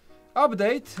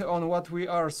 Update on where we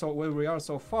are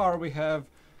so far. We have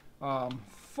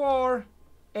 4,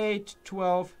 8,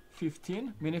 12,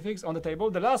 15 minifigs on the table.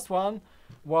 The last one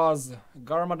was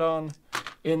Garmadon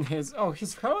in his... Oh,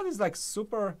 his helmet is like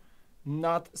super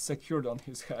not secured on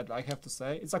his head, I have to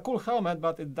say. It's a cool helmet,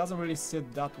 but it doesn't really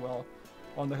sit that well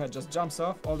on the head. Just jumps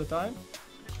off all the time.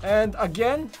 And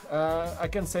again, I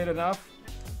can say it enough.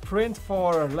 Print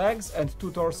for legs and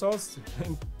 2 torsos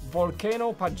in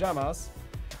volcano pajamas.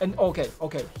 And okay,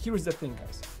 here is the thing,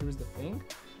 guys. Here is the thing.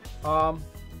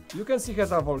 You can see he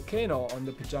has a volcano on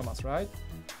the pajamas, right?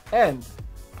 And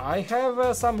I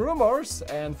have some rumors,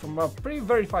 and from a pretty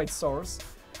verified source,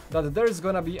 that there is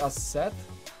gonna be a set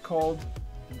called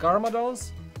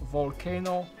Garmadon's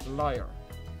Volcano Lair.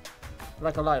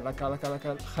 Like a lair, like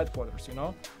a headquarters, you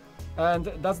know?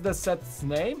 And that's the set's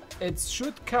name. It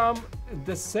should come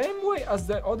the same way as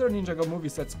the other Ninjago movie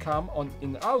sets come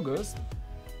in August,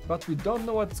 but we don't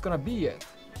know what it's gonna be yet.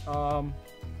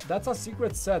 That's a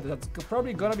secret set that's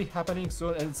probably gonna be happening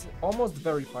soon, and it's almost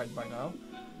verified by now.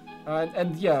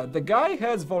 And yeah, the guy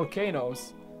has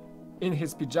volcanoes in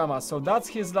his pajamas, so that's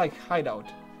his like hideout.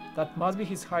 That must be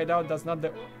his hideout. That's not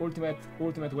the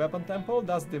ultimate weapon temple.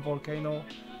 That's the volcano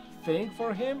thing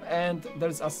for him. And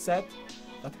there's a set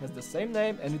that has the same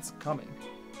name, and it's coming.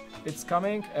 It's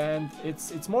coming, and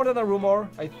it's more than a rumor,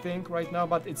 I think, right now,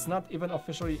 but it's not even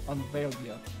officially unveiled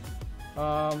yet.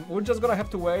 We're just gonna have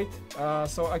to wait.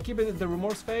 So I keep it in the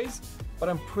rumors phase, but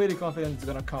I'm pretty confident it's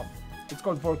gonna come. It's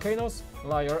called Volcano's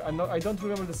Lair. I don't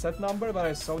remember the set number, but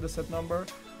I saw the set number,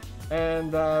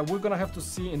 and we're gonna have to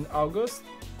see in August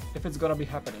if it's gonna be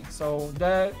happening. So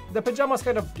the pajamas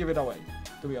kind of give it away,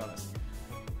 to be honest.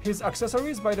 His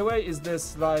accessories, by the way, is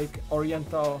this like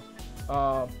oriental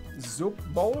Zoop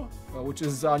bowl, which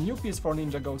is a new piece for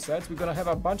Ninjago sets. We're gonna have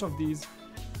a bunch of these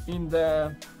in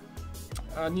the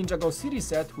Ninjago City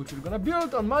set, which we're gonna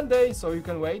build on Monday, so you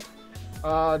can wait.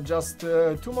 Just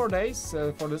 2 more days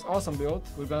for this awesome build.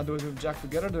 We're gonna do it with Jack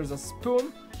together. There's a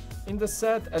spoon in the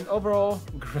set, and overall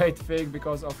great fig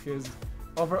because of his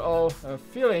overall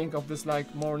feeling of this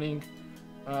like morning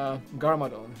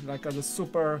Garmadon, like as a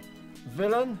super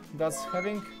villain that's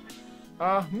having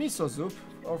a miso soup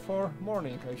or for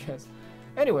morning, I guess.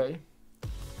 Anyway,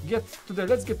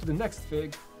 let's get to the next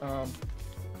fig.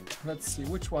 Let's see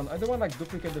which one. I don't want to like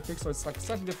duplicate the fig, so it's like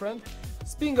slightly different.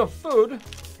 Speaking of food,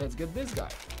 let's get this guy.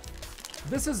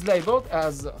 This is labeled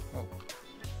as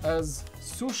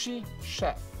sushi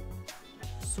chef.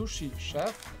 Sushi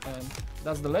chef, and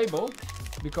that's the label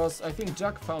because I think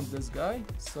Jack found this guy.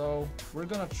 So we're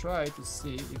gonna try to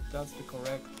see if that's the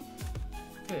correct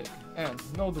fig. And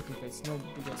no duplicates, no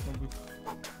duplicates,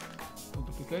 no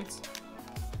duplicates.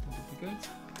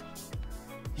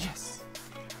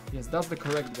 Yes, that's the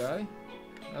correct guy.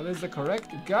 That is the correct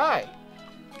guy.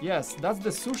 Yes, that's the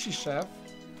sushi chef.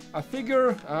 A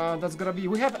figure that's gonna be...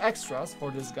 We have extras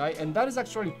for this guy, and that is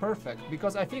actually perfect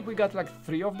because I think we got like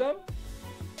 3 of them.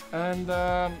 And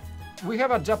we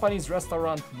have a Japanese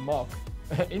restaurant mock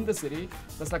in the city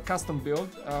that's like custom built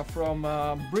from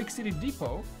Brick City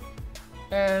Depot.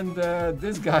 And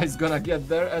this guy is gonna get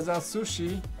there as a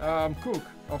sushi cook.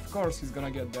 Of course he's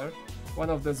gonna get there. One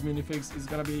of those minifigs is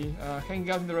gonna be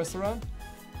hanging out in the restaurant.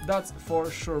 That's for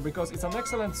sure, because it's an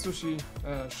excellent sushi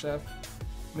chef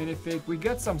minifig. We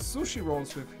get some sushi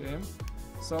rolls with him,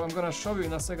 so I'm gonna show you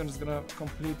in a second. Just gonna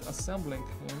complete assembling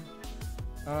him.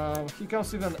 He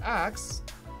comes with an axe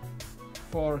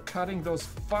for cutting those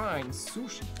fine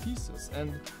sushi pieces,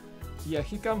 and yeah,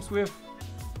 he comes with...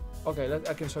 Okay,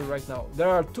 I can show you right now. There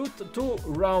are two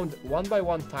round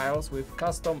 1x1 tiles with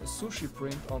custom sushi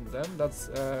print on them. That's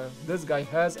this guy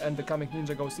has, and the Comic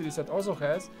Ninjago City set also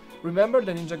has. Remember,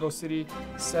 the Ninjago City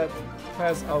set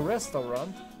has a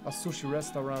restaurant, a sushi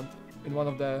restaurant in one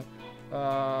of the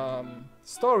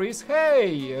stories.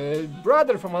 Hey,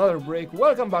 brother from another break,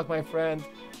 welcome back, my friend.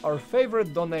 Our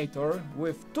favorite donator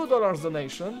with $2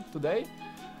 donation today.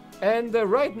 And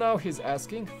right now he's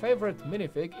asking favorite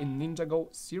minifig in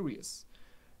Ninjago series.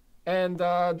 And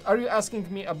are you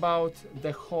asking me about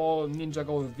the whole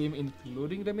Ninjago theme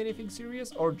including the minifig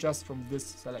series, or just from this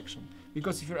selection?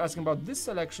 Because if you're asking about this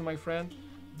selection, my friend,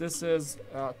 this is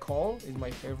Cole, is my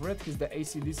favorite. He's the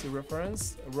AC/DC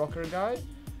reference rocker guy.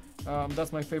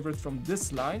 That's my favorite from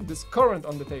this line, this current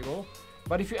on the table.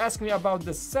 But if you ask me about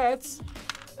the sets,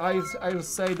 I'll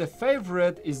say the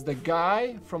favorite is the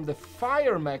guy from the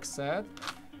Fire Mech set,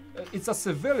 it's a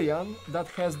civilian that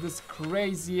has this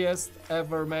craziest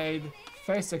ever made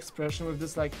face expression with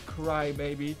this like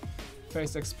crybaby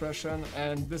face expression,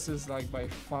 and this is like by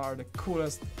far the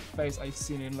coolest face I've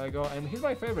seen in Lego, and he's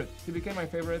my favorite. He became my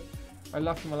favorite. I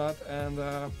love him a lot,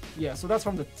 and yeah, so that's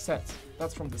from the sets.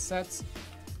 That's from the sets,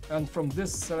 and from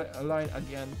this line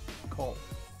again, Cole.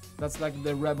 That's like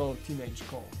the rebel teenage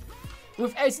Cole.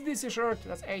 With AC/DC shirt,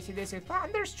 that's AC/DC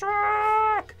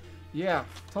Thunderstruck! Yeah,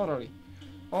 totally.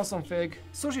 Awesome fig.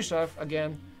 Sushi chef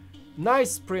again.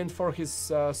 Nice print for his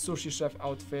sushi chef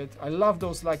outfit. I love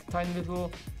those like tiny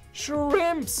little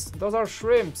shrimps. Those are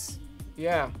shrimps.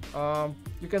 Yeah,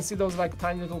 you can see those like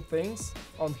tiny little things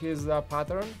on his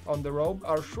pattern on the robe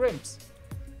are shrimps.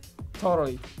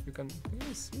 Totally. You can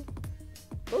see.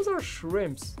 Those are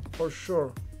shrimps for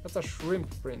sure. That's a shrimp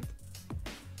print.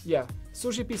 Yeah,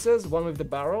 sushi pieces. One with the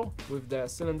barrel, with the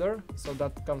cylinder. So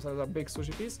that comes as a big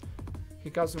sushi piece. He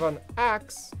comes with an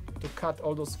axe to cut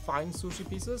all those fine sushi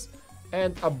pieces,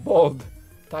 and a bald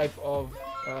type of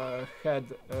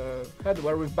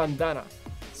headwear with bandana.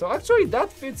 So actually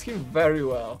that fits him very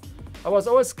well. I was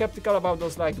always skeptical about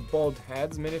those like bald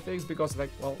heads minifigs because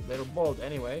like, well, they're bald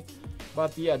anyway.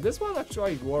 But yeah, this one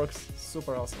actually works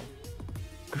super awesome.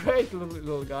 Great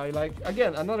little guy. Like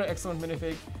again, another excellent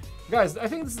minifig. Guys, I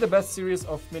think this is the best series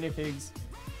of minifigs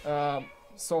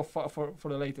so far for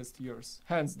the latest years,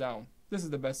 hands down. This is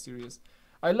the best series.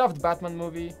 I loved Batman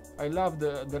movie. I loved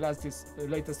the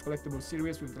latest collectible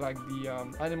series with like the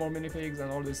animal minifigs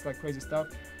and all this like crazy stuff.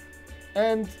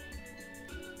 And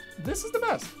this is the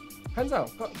best, hands down.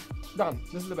 Done.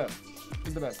 This is the best. This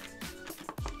is the best.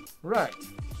 Right.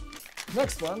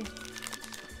 Next one.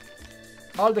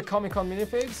 All the Comic-Con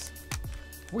minifigs.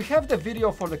 We have the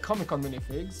video for the Comic-Con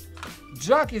minifigs.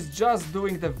 Jack is just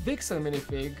doing the Vixen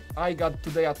minifig I got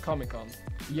today at Comic-Con.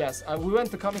 Yes, we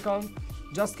went to Comic-Con,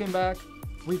 just came back.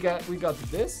 We got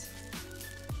this.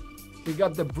 We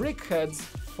got the brick heads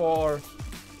for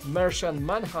Martian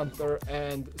Manhunter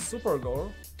and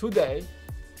Supergirl today.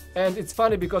 And it's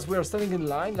funny because we are standing in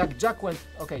line. Like Jack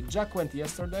went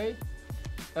yesterday,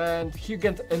 and he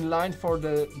got in line for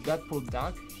the Deadpool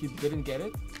duck. He didn't get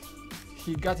it.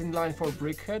 He got in line for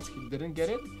brickheads. He didn't get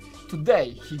it.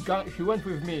 Today he went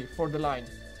with me for the line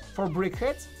for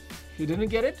brickheads. He didn't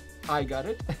get it. I got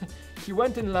it. We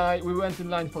went in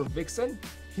line for Vixen.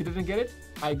 He didn't get it.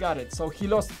 I got it. So he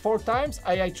lost 4 times.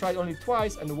 I tried only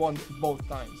twice and won both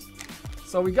times.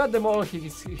 So we got them all.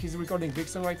 He's recording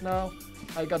Vixen right now.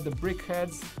 I got the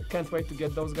brickheads. Can't wait to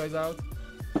get those guys out.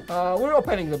 We're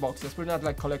opening the boxes. We're not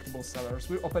like collectible sellers.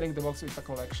 We're opening the boxes. It's a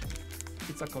collection.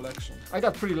 It's a collection. I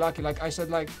got pretty lucky. Like I said,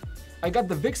 like I got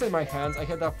the Vixen in my hands. I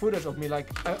had that footage of me like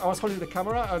I was holding the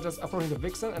camera. I was just approaching the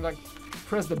Vixen and like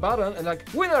press the button and like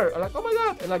winner. I'm like, oh my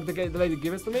god! And like the lady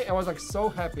gave it to me. I was like so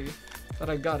happy that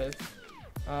I got it.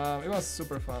 It was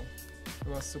super fun. It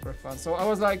was super fun. So I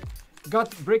was like, got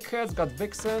brickheads, got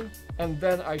Vixen, and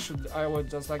then I was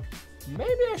just like,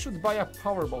 maybe I should buy a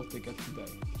Powerball ticket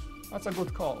today. That's a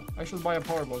good call. I should buy a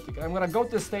Powerball ticket. I'm gonna go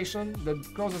to the station, the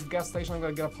closest gas station. I'm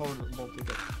gonna get a Powerball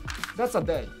ticket. That's a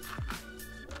day.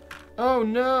 Oh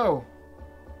no!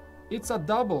 It's a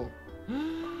double.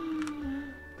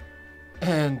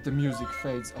 And the music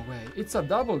fades away. It's a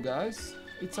double, guys.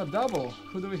 It's a double.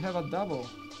 Who do we have a double?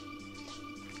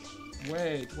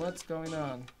 Wait, what's going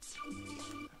on?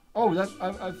 Oh,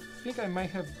 I think I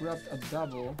might have grabbed a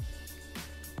double.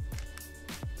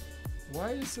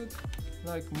 Why is it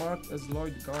like marked as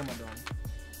Lloyd Garmadon?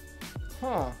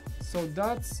 Huh, so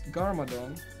that's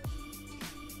Garmadon.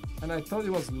 And I thought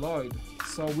it was Lloyd.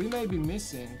 So we may be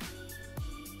missing.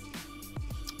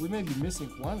 We may be missing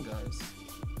one, guys.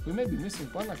 We may be missing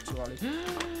one actually.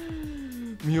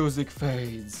 Music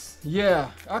fades.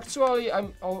 Yeah, actually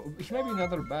oh, he may be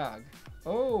another bag.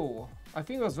 Oh, I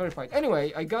think it was verified.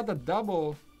 Anyway, I got a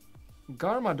double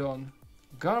Garmadon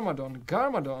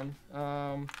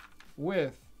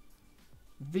with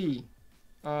the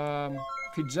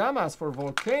pajamas for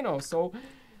Volcano. So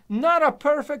not a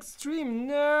perfect stream.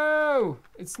 No,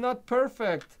 it's not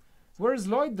perfect. Where's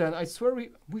Lloyd then? I swear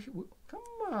we come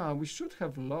on, we should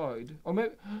have Lloyd. Or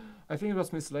maybe I think it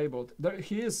was mislabeled. There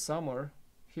he is somewhere.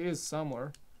 He is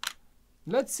somewhere.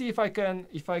 Let's see if I can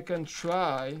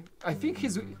try. I think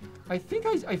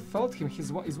I felt him.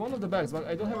 He's one of the bags, but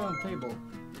I don't have it on the table.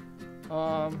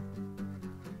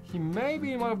 He may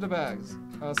be in one of the bags.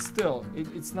 Still,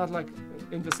 it's not like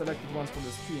in the selected ones for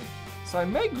the stream. So I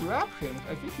may grab him.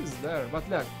 I think he's there. But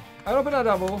look, I opened a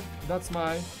double. That's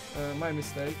my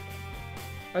mistake.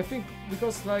 I think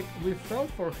because like we felt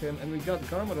for him and we got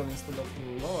Garmadon instead of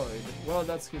Lloyd. Well,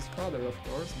 that's his father, of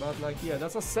course. But like, yeah,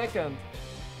 that's a second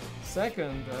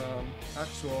second,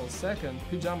 actual second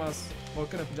pajamas,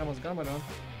 Volcano pajamas Garmadon.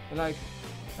 And like,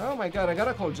 oh my god, I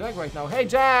gotta call Jack right now. Hey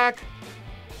Jack!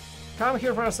 Come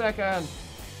here for a second.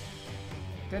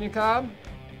 Can you come?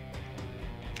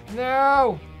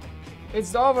 No!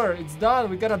 It's over, it's done,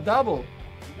 we got a double. You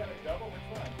got a double?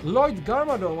 Which one? Lloyd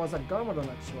Garmadon was a Garmadon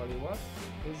actually, what?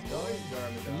 Lloyd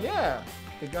Garmadon? Yeah!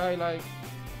 The guy like...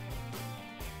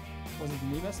 Was it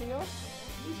me messing up?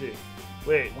 Let me see.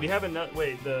 Wait, we have another.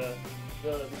 Wait, the guy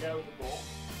with the bowl.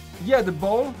 Yeah, the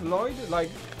ball, Lloyd.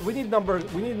 Like we need number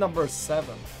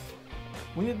 7.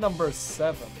 We need number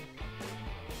 7.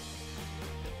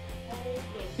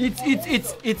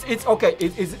 It's okay.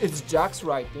 It's Jack's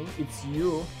writing. It's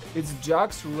you. It's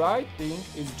Jack's writing.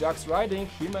 It's Jack's writing.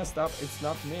 He messed up. It's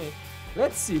not me.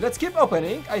 Let's see. Let's keep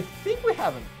opening. I think we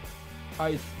haven't.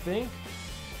 I think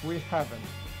we haven't.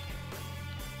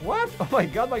 What? Oh my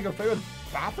god, my favorite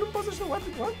bathroom position? What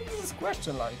is this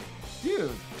question like?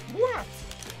 Dude, what?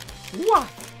 What?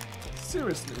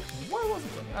 Seriously, what was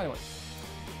it? Anyway.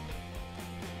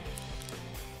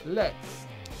 Let's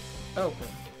open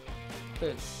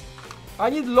this. I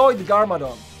need Lloyd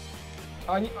Garmadon.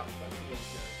 I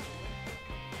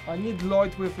need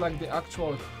Lloyd with like the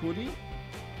actual hoodie.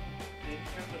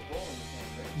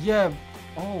 Yeah.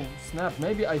 Oh snap,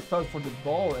 maybe I fell for the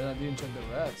ball and I didn't check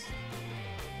the rest.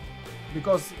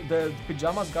 Because the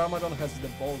pajamas Garmadon has the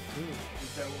ball too.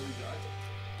 Is that what we got?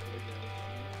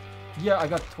 Yeah, I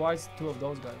got twice 2 of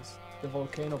those guys. The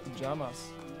volcano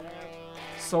pajamas.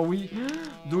 So we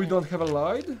don't have a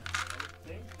Lloyd? I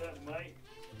think that might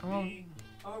be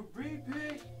a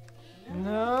repeat.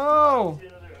 No. I don't see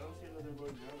another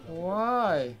Lloyd Garmadon.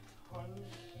 Why?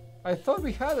 I thought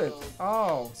we had it.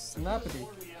 Oh, snappity.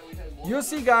 You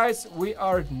see guys, we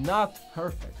are not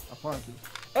perfect apparently.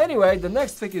 Anyway, the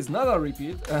next thing is not a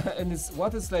repeat, and it's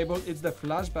what is labeled. It's the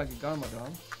flashback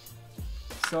Garmadon.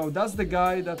 So that's the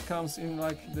guy that comes in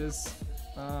like this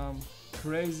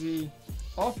crazy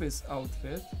office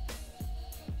outfit.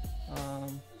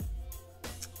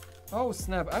 Oh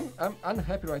snap! I'm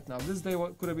unhappy right now. This day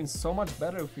could have been so much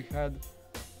better if we had.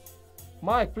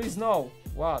 Mike, please no.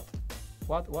 What?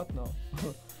 What? No.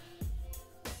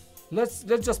 let's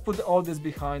just put all this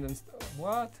behind and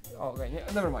what? Oh, okay,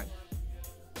 yeah, never mind.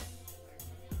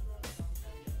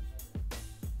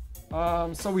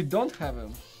 So we don't have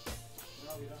him.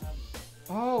 No, we don't have him.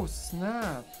 Oh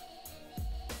snap!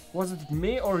 Was it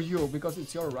me or you? Because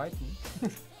it's your writing.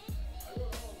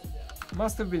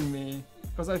 Must have been me.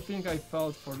 Because I think I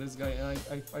felt for this guy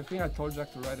and I think I told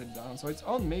Jack to write it down. So it's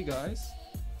on me, guys.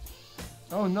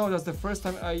 Oh no, that's the first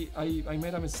time I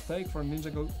made a mistake for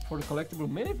Ninjago for the collectible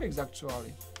minifigures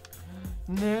actually.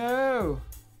 No!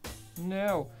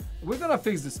 No. We're gonna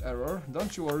fix this error,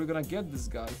 don't you worry, we're gonna get this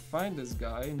guy, find this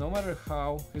guy, no matter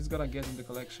how, he's gonna get in the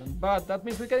collection. But that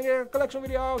means we can get a collection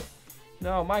video out!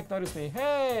 No, Mike noticed me.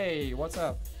 Hey, what's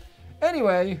up?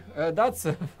 Anyway, that's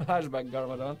a flashback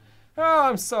Garmadon. Oh,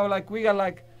 I'm so like, we got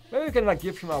like, maybe we can like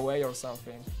give him away or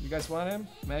something. You guys want him?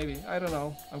 Maybe, I don't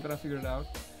know, I'm gonna figure it out.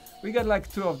 We got like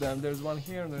 2 of them, there's one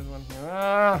here and there's one here.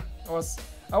 Ah,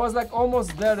 I was like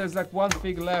almost there, there's like 1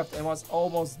 fig left and was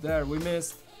almost there, we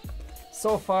missed.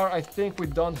 So far, I think we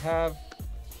don't have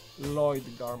Lloyd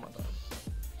Garmadon.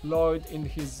 Lloyd in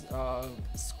his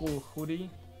school hoodie.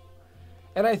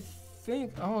 And I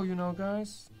think, oh, you know,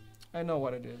 guys, I know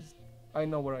what it is. I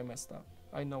know where I messed up.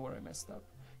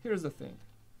 Here's the thing.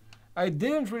 I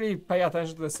didn't really pay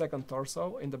attention to the second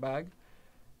torso in the bag.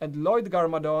 And Lloyd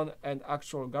Garmadon and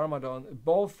actual Garmadon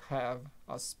both have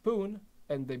a spoon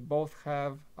and they both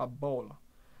have a bowl.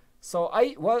 So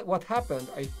what happened,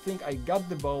 I think I got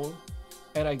the bowl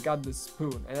and I got the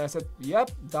spoon and I said,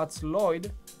 yep, that's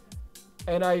Lloyd,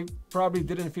 and I probably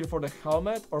didn't feel for the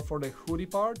helmet or for the hoodie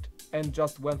part and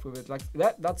just went with it like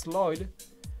that's Lloyd,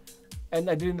 and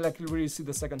I didn't like really see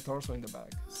the second torso in the bag.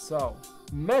 So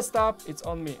messed up, it's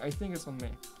on me. I think it's on me.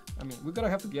 I mean, we're gonna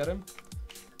have to get him.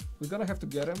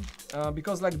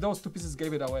 Because like those 2 pieces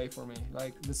gave it away for me,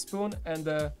 like the spoon and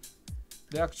the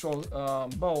actual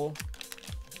bowl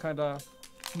kinda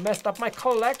messed up my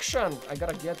collection. I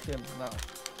gotta get him now.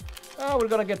 Oh, we're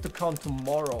gonna get to con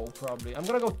tomorrow probably. I'm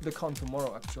gonna go to the con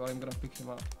tomorrow actually. I'm gonna pick him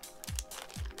up.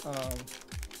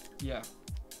 Yeah,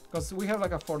 because we have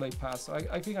like a 4-day pass. So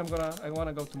I think I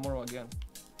wanna go tomorrow again.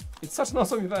 It's such an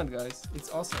awesome event, guys.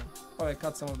 It's awesome. Oh, I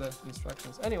cut some of the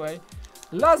instructions. Anyway,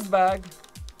 last bag.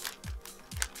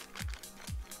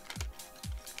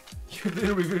 You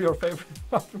didn't reveal your favorite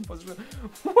bathroom position.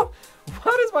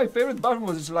 What is my favorite bathroom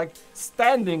position? Like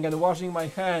standing and washing my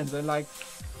hands and like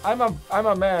I'm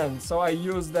a man, so I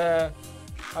use the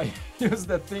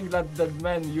thing that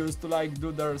men use to like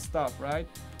do their stuff, right?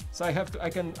 So I have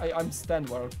to, I'm stand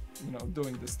while, you know,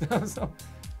 doing this stuff. So,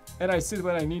 and I sit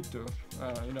when I need to,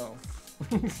 you know.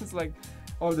 It's like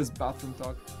all this bathroom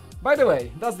talk. By the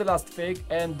way, that's the last fig,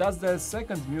 and that's the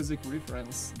second music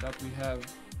reference that we have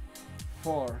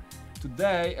for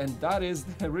today, and that is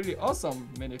the really awesome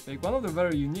minifig, one of the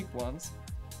very unique ones.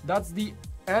 That's the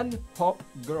N-pop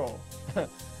girl.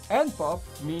 N-pop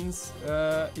means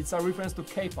it's a reference to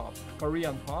K-pop,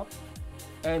 Korean pop,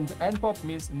 and N-pop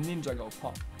means Ninjago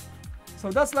pop. So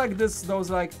that's like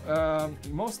those like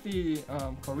mostly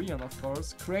Korean, of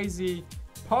course, crazy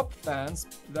pop fans,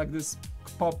 like this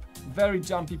pop, very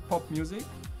jumpy pop music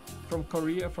from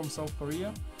Korea, from South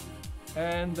Korea.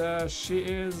 And she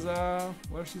is,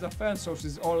 well, she's a fan, so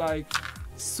she's all like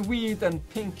sweet and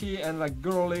pinky and like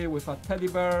girly with a teddy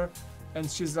bear. And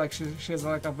she's like, she has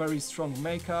like a very strong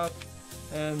makeup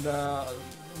and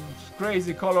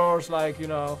crazy colors, like, you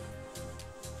know,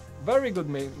 very good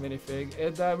minifig.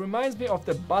 It reminds me of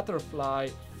the butterfly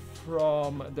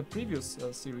from the previous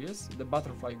series, the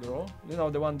butterfly girl. You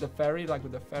know, the one, the fairy, like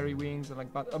with the fairy wings and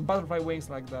like butterfly wings,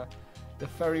 like the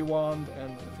fairy wand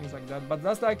and things like that. But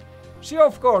that's like, she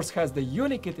of course has the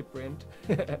Unikitty print.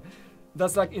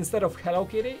 That's like, instead of Hello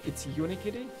Kitty, it's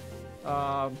Unikitty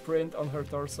print on her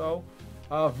torso.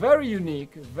 Very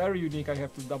unique, I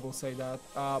have to double say that.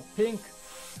 Pink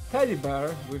teddy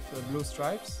bear with blue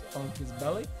stripes on his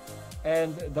belly.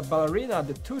 And the ballerina,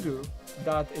 the tutu,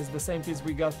 that is the same piece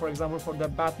we got, for example, for the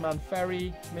Batman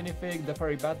fairy minifig, the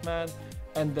fairy Batman,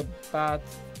 and the bat,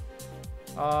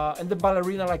 and the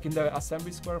ballerina, like in the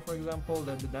assembly square, for example,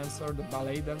 the dancer, the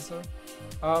ballet dancer.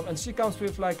 And she comes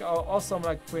with like awesome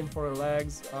like print for her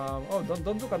legs. Oh,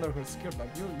 don't look under her skirt, like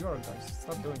you're guys,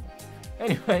 stop doing it.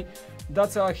 Anyway,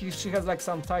 that's she has like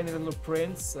some tiny little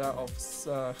prints of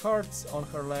hearts on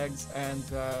her legs, and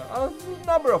a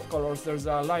number of colors. There's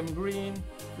a lime green,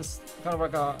 this kind of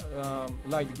like a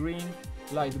light green,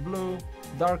 light blue,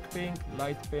 dark pink,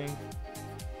 light pink.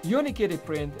 Unikitty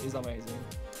print is amazing.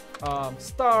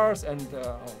 Stars and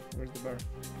oh, where's the bear?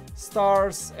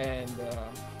 Stars and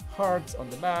hearts on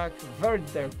the back. Very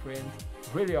detailed print,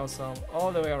 really awesome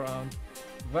all the way around.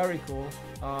 Very cool.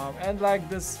 And like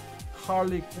this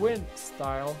Harley Quinn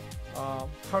style.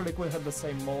 Harley Quinn had the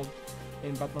same mold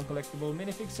in Batman Collectible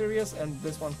Minifig series, and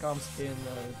this one comes in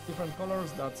different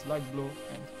colors. That's light blue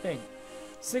and pink.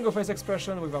 Single face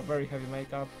expression with a very heavy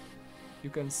makeup. You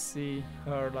can see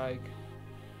her like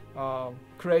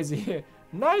crazy,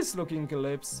 nice looking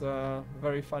lips,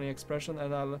 very funny expression,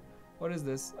 and what is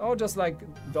this? Oh, just like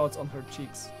dots on her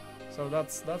cheeks. So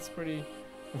that's pretty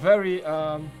very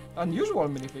unusual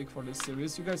minifig for this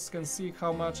series. You guys can see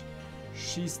how much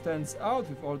she stands out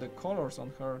with all the colors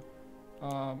on her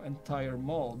entire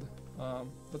mold.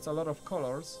 That's a lot of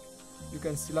colors. You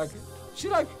can see like she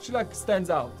stands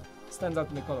out in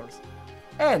the colors.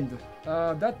 And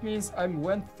that means I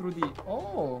went through the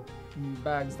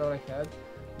bags that I had.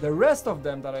 The rest of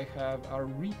them that I have are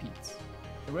repeats.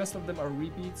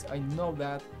 I know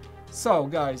that. So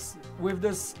guys, with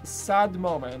this sad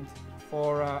moment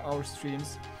for our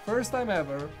streams, first time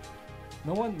ever,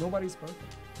 nobody's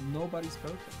perfect. Nobody's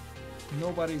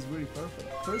really perfect.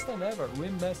 First time ever, we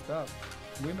messed up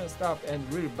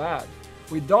and really bad.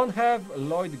 We don't have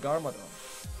Lloyd Garmadon.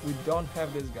 We don't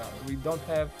have this guy. We don't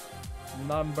have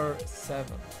number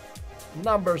 7.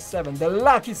 Number 7, the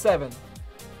lucky 7.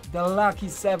 The lucky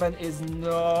 7 is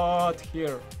not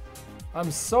here. I'm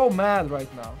so mad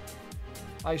right now.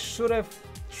 I should have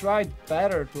tried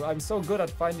better to. I'm so good at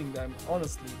finding them,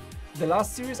 honestly. The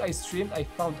last series I streamed, I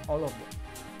found all of them.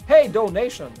 Hey,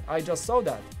 donation! I just saw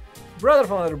that. Brother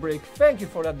from another brick, thank you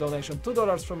for that donation.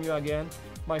 $2 from you again.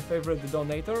 My favorite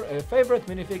donator. Favorite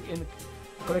minifig in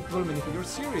Collectible Minifigure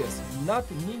series, not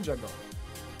Ninjago.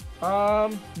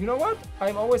 You know what?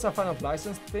 I'm always a fan of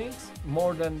licensed things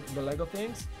more than the Lego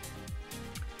things.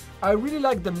 I really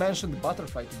like the mentioned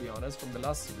butterfly, to be honest, from the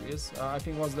last series. I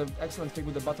think it was the excellent thing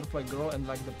with the butterfly girl and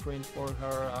like the print for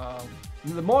her,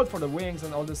 the mold for the wings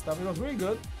and all this stuff. It was really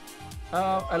good.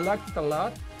 I liked it a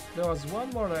lot. There was one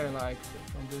more that I liked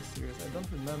from this series. I don't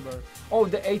remember. Oh,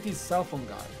 the 80s cell phone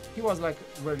guy. He was like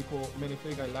really cool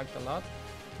minifig. I liked a lot.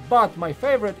 But my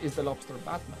favorite is the Lobster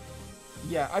Batman.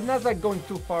 Yeah, I'm not like going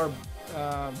too far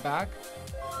back.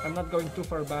 I'm not going too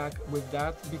far back with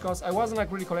that because I wasn't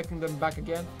like really collecting them back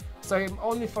again. So I'm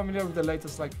only familiar with the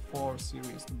latest like 4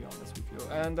 series, to be honest with you.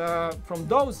 And from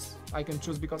those I can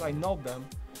choose because I know them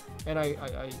and I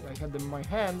had them in my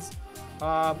hands.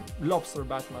 Lobster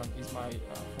Batman is my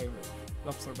favorite.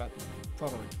 Lobster Batman,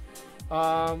 totally.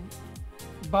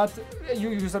 But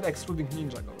you said excluding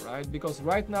Ninjago, right? Because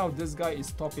right now this guy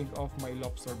is topping off my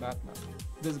Lobster Batman.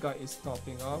 This guy is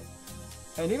topping off.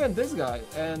 And even this guy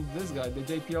and this guy, the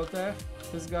JPOT,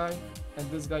 this guy and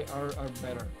this guy are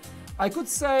better. I could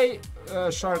say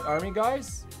Shark Army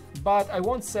guys, but I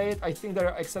won't say it. I think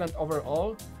they're excellent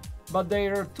overall, but they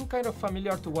are too kind of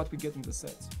familiar to what we get in the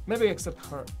sets. Maybe except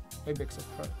her. Maybe except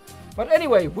her. But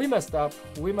anyway, we messed up.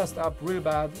 We messed up real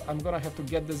bad. I'm gonna have to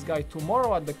get this guy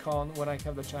tomorrow at the con when I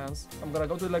have the chance. I'm gonna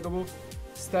go to the Lego booth,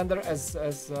 stand there as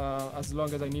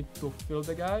long as I need to fill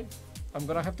the guy. I'm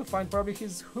gonna have to find probably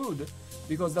his hood,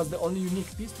 because that's the only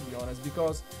unique piece, to be honest.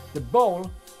 Because the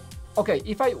bowl,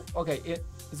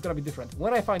 it's gonna be different.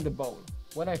 When I find the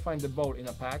bowl in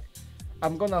a pack,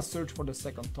 I'm gonna search for the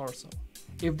second torso.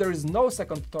 If there is no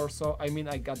second torso, I mean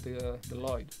I got the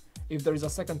Lloyd. If there is a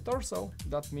second torso,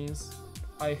 that means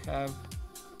I have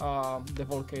the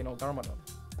Volcano Garmadon,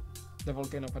 the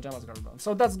Volcano Pajamas Garmadon.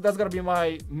 So that's gonna be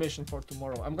my mission for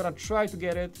tomorrow. I'm gonna try to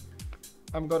get it.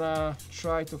 I'm gonna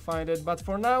try to find it, but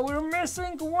for now we're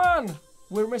missing one.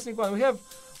 We're missing one. We have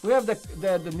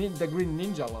the green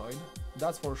Ninja Lloyd,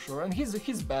 that's for sure, and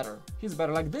he's better. He's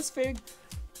better. Like this fig.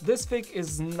 This fig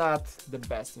is not the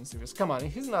best in series. Come on,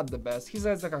 he's not the best. He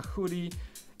has like a hoodie,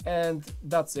 and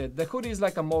that's it. The hoodie is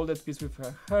like a molded piece with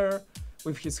her hair,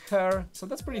 with his hair, so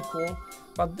that's pretty cool.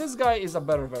 But this guy is a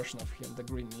better version of him, the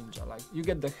Green Ninja. Like you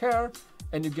get the hair,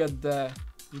 and you get the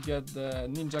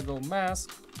Ninjago mask,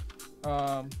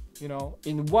 you know,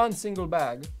 in one single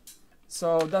bag.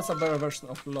 So that's a better version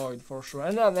of Lloyd for sure,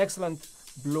 and an excellent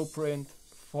blueprint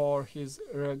for his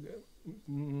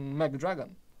Mech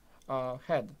Dragon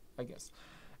head, I guess.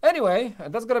 Anyway,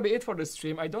 that's gonna be it for this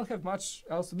stream. I don't have much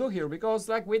else to do here because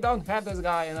like we don't have this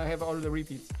guy, and I have all the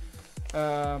repeats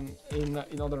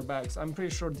in other bags. I'm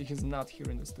pretty sure that he's not here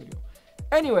in the studio.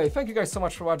 Anyway, thank you guys so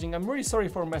much for watching. I'm really sorry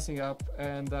for messing up,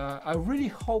 and I really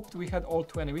hoped we had all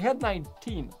 20. We had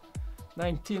 19,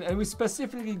 and we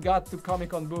specifically got to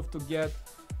Comic-Con booth to get,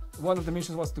 one of the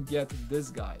missions was to get this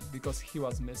guy because he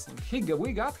was missing.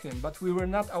 We got him, but we were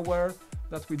not aware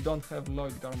that we don't have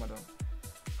Lloyd Garmadon.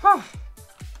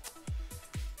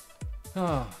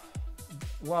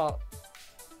 Well,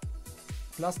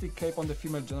 plastic cape on the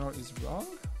female general is wrong?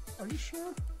 Are you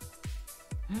sure?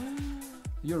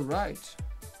 You're right.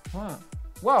 Huh.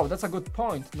 Wow, that's a good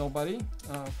point. Nobody.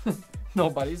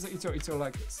 Nobody. It's your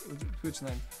like Twitch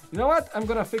name. You know what? I'm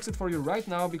gonna fix it for you right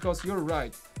now because you're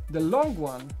right. The long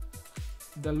one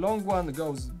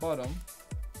goes bottom.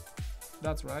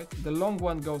 That's right. The long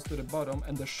one goes to the bottom,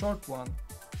 and the short one,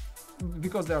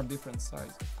 because they are different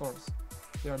size, of course.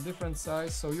 They are different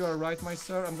size, so you are right, my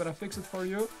sir. I'm gonna fix it for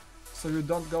you, so you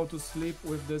don't go to sleep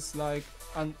with this like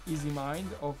uneasy mind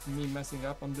of me messing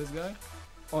up on this guy,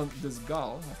 on this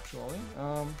gal, actually.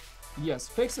 Yes,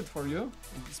 fix it for you,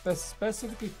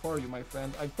 specifically for you, my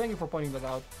friend. I thank you for pointing that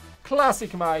out.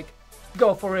 Classic Mike,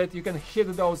 go for it. You can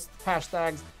hit those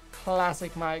hashtags.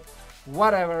 Classic Mike.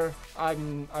 Whatever,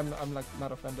 I'm like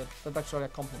not offended. That's actually a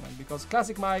compliment because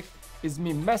Classic Mike is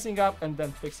me messing up and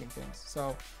then fixing things.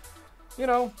 So, you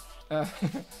know,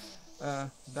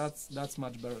 that's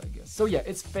much better, I guess. So yeah,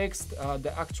 it's fixed.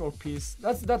 The actual piece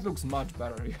that looks much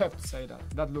better. You have to say that.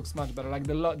 That looks much better. Like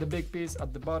the big piece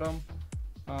at the bottom,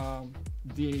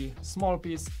 the small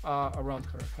piece around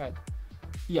her head.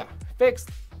 Yeah,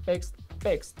 fixed.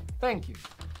 Thank you.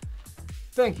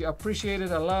 Thank you, appreciate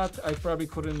it a lot. I probably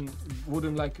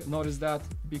wouldn't like notice that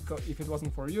because if it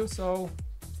wasn't for you, so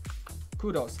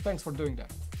kudos, thanks for doing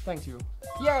that. Thank you.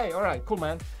 Yay, all right, cool,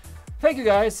 man. Thank you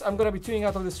guys, I'm gonna be tuning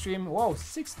out of the stream. Wow,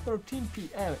 6:13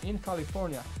 p.m. in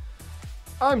California.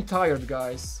 I'm tired,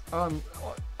 guys.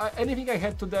 Anything I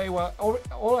had today was,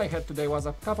 all I had today was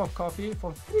a cup of coffee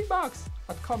for $3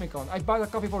 at Comic-Con. I bought a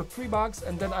coffee for $3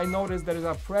 and then I noticed there is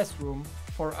a press room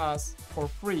for us for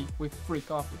free with free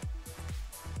coffee.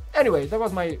 Anyway, that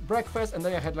was my breakfast, and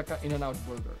then I had like an In-N-Out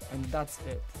burger, and that's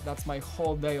it. That's my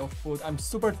whole day of food. I'm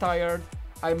super tired.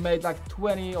 I made like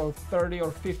 20 or 30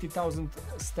 or 50,000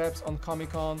 steps on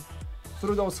Comic-Con,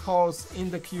 through those halls, in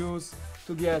the queues,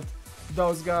 to get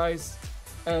those guys,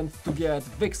 and to get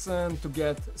Vixen, to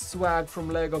get swag from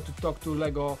Lego, to talk to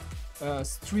Lego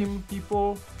stream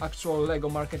people, actual Lego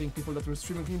marketing people that were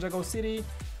streaming Ninjago City,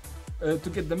 to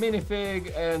get the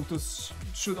minifig, and to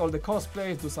shoot all the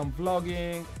cosplays, do some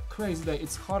vlogging. Crazy day.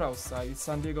 It's hot outside. It's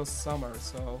San Diego summer,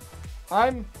 so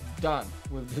I'm done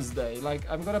with this day. Like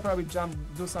I'm gonna probably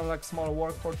do some like small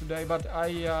work for today, but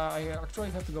I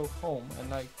actually have to go home and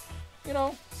like, you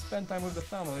know, spend time with the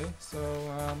family. So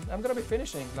I'm gonna be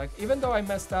finishing. Like even though I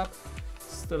messed up,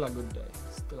 still a good day.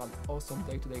 Still an awesome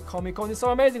day today. Comic-Con is so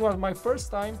amazing. It was my first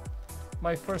time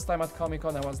at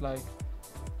Comic-Con.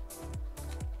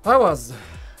 I was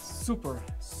super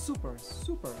super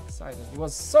excited. It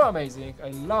was so amazing. I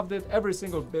loved it, every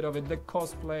single bit of it. The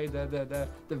cosplay,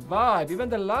 the vibe, even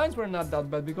the lines were not that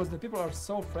bad because the people are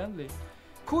so friendly.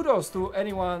 Kudos to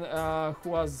anyone who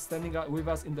was standing up with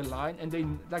us in the line, and they,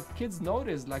 like, kids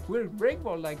noticed, like, we're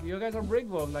BrickVault, like, you guys are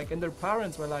BrickVault, like, and their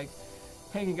parents were like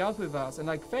hanging out with us, and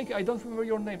like, thank you. I don't remember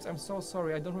your names, I'm so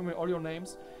sorry, I don't remember all your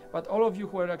names, but all of you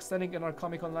who are like standing in our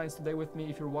Comic-Con lines today with me,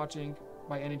 if you're watching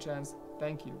by any chance,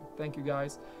 thank you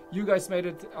guys. You guys made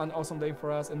it an awesome day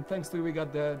for us, and thanks to you we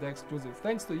got the exclusive.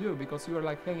 Thanks to you, because you were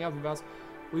like hanging out with us.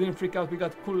 We didn't freak out, we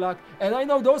got cool luck. And I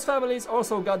know those families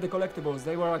also got the collectibles.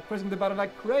 They were like pressing the button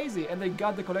like crazy, and they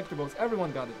got the collectibles.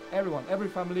 Everyone got it. Everyone, every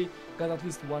family got at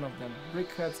least one of them.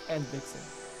 Brickheads and Vixen.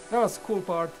 That was a cool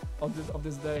part of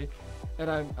this day. And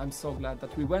I'm so glad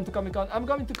that we went to Comic-Con. I'm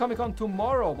going to Comic-Con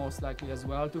tomorrow most likely as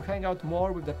well, to hang out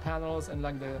more with the panels and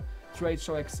like the trade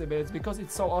show exhibits, because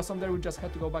it's so awesome there. We just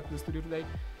had to go back to the studio today.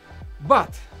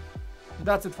 But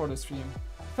that's it for the stream.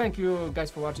 Thank you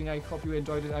guys for watching. I hope you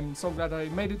enjoyed it. I'm so glad I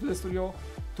made it to the studio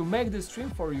to make this stream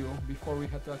for you before we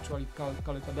had to actually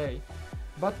call it a day.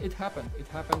 But it happened,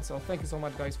 so thank you so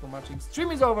much guys for watching.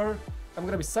 Stream is over. I'm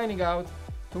gonna be signing out.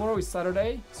 Tomorrow is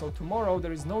Saturday, so tomorrow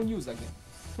there is no news again.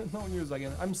 No news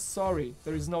again. I'm sorry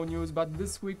there is no news, but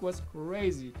this week was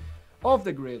crazy. Off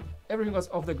the grid. Everything was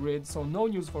off the grid, so no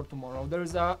news for tomorrow. There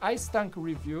is a Ice Tank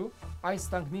review. Ice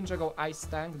Tank, Ninjago Ice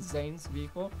Tank, Zane's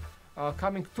vehicle.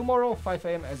 Coming tomorrow, 5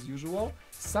 AM as usual.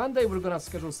 Sunday we're gonna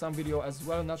schedule some video as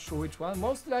well, not sure which one.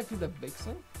 Most likely the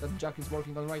Vixen that Jack is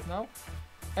working on right now.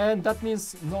 And that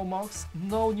means no mocks,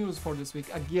 no news for this week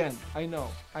again. I know.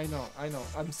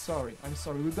 I'm sorry.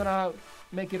 We're gonna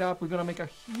make it up. We're gonna make a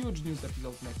huge news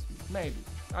episode next week. Maybe.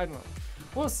 I don't know.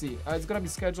 We'll see. It's gonna be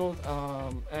scheduled,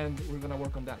 and we're gonna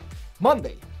work on that.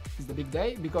 Monday is the big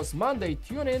day, because Monday,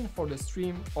 tune in for the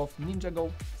stream of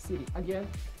Ninjago City. Again,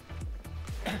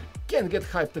 can't get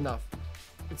hyped enough.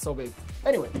 It's so big.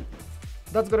 Anyway,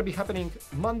 that's gonna be happening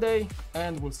Monday,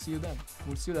 and we'll see you then.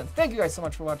 Thank you guys so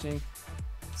much for watching.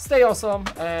 Stay awesome,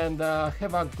 and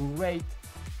have a great,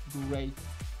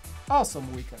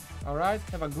 awesome weekend. All right,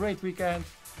 have a great weekend.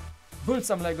 Build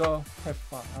some Lego, have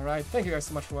fun. All right, thank you guys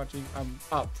so much for watching. I'm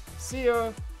out. See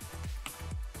you.